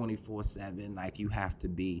near 24/7, like, you have to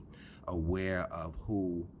be aware of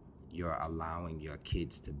who you're allowing your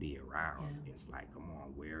kids to be around. It's like, come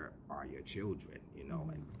on, where are your children? You know,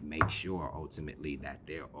 and make sure ultimately that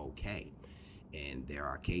they're okay. And there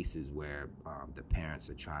are cases where the parents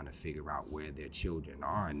are trying to figure out where their children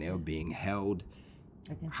are, and they're being held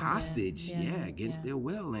hostage, against their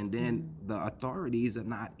will. And then the authorities are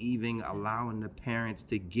not even allowing the parents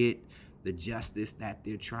to get the justice that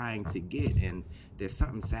they're trying to get. And there's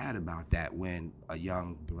something sad about that when a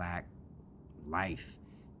young Black life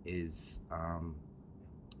is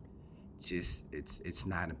just it's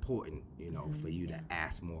not important, you know, for you to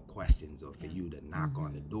ask more questions, or for you to knock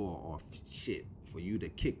on the door, or for you to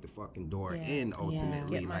kick the fucking door in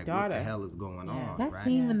ultimately. Like, what the hell is going on? That right?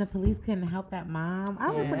 scene when the police couldn't help that mom,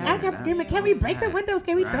 I kept screaming, can we break the windows?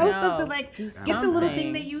 Can we throw something? Like, get the little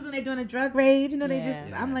thing they use when they're doing a drug raid, you know, they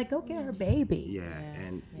just, I'm like, go get her baby.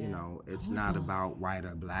 And you know, it's not about white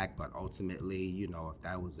or Black, but ultimately, you know, if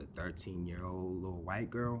that was a 13-year-old little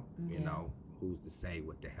white girl, you know, who's to say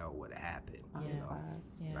what the hell would have happened? You know?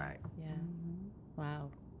 Right. Wow.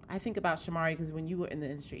 I think about Shamari because when you were in the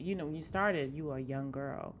industry, you know, when you started, you were a young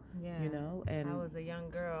girl. You know, and I was a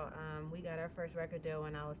young girl. We got our first record deal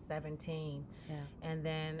when I was 17. And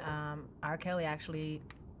then R. Kelly actually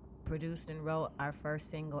produced and wrote our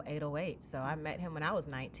first single, 808. So I met him when I was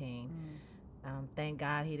 19. Thank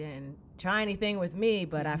God he didn't try anything with me,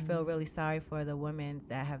 but I feel really sorry for the women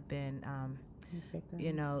that have been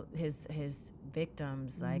you know, his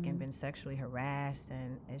victims, like, and been sexually harassed,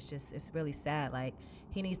 and it's really sad. Like,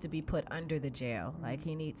 he needs to be put under the jail. Like,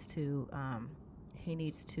 he needs to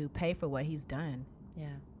pay for what he's done.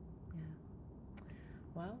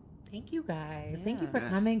 Well, thank you guys. Thank you for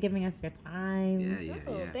coming, giving us your time.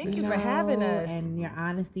 Thank you for having us and your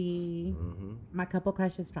honesty. My couple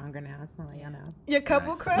crush is stronger now. Just to let y'all know. Your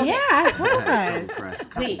couple crush? Yeah, I have couple crush.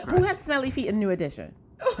 Wait, who has smelly feet in New Edition?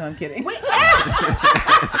 No, I'm kidding. Wait,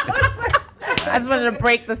 I just wanted to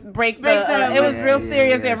break the. It was real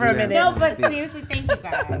serious there for a minute. No, but seriously, thank you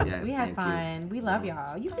guys. Yes, we had fun. We love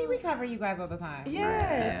y'all. You see, we cover you guys all the time.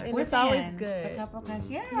 Yes, and We're it's always fans. good. The couple crush,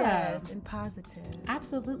 Yes, and positive.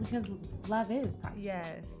 Absolutely, because love is positive.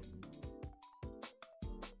 Yes.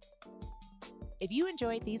 If you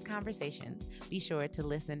enjoyed these conversations, be sure to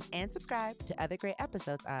listen and subscribe to other great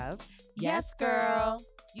episodes of Yes, Girl.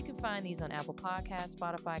 You can find these on Apple Podcasts,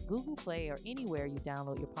 Spotify, Google Play, or anywhere you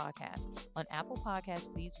download your podcasts. On Apple Podcasts,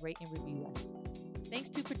 please rate and review us. Thanks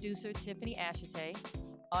to producer Tiffany Ashite,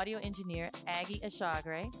 audio engineer Aggie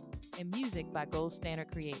Ashagre, and music by Gold Standard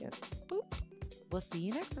Creative. We'll see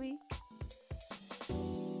you next week.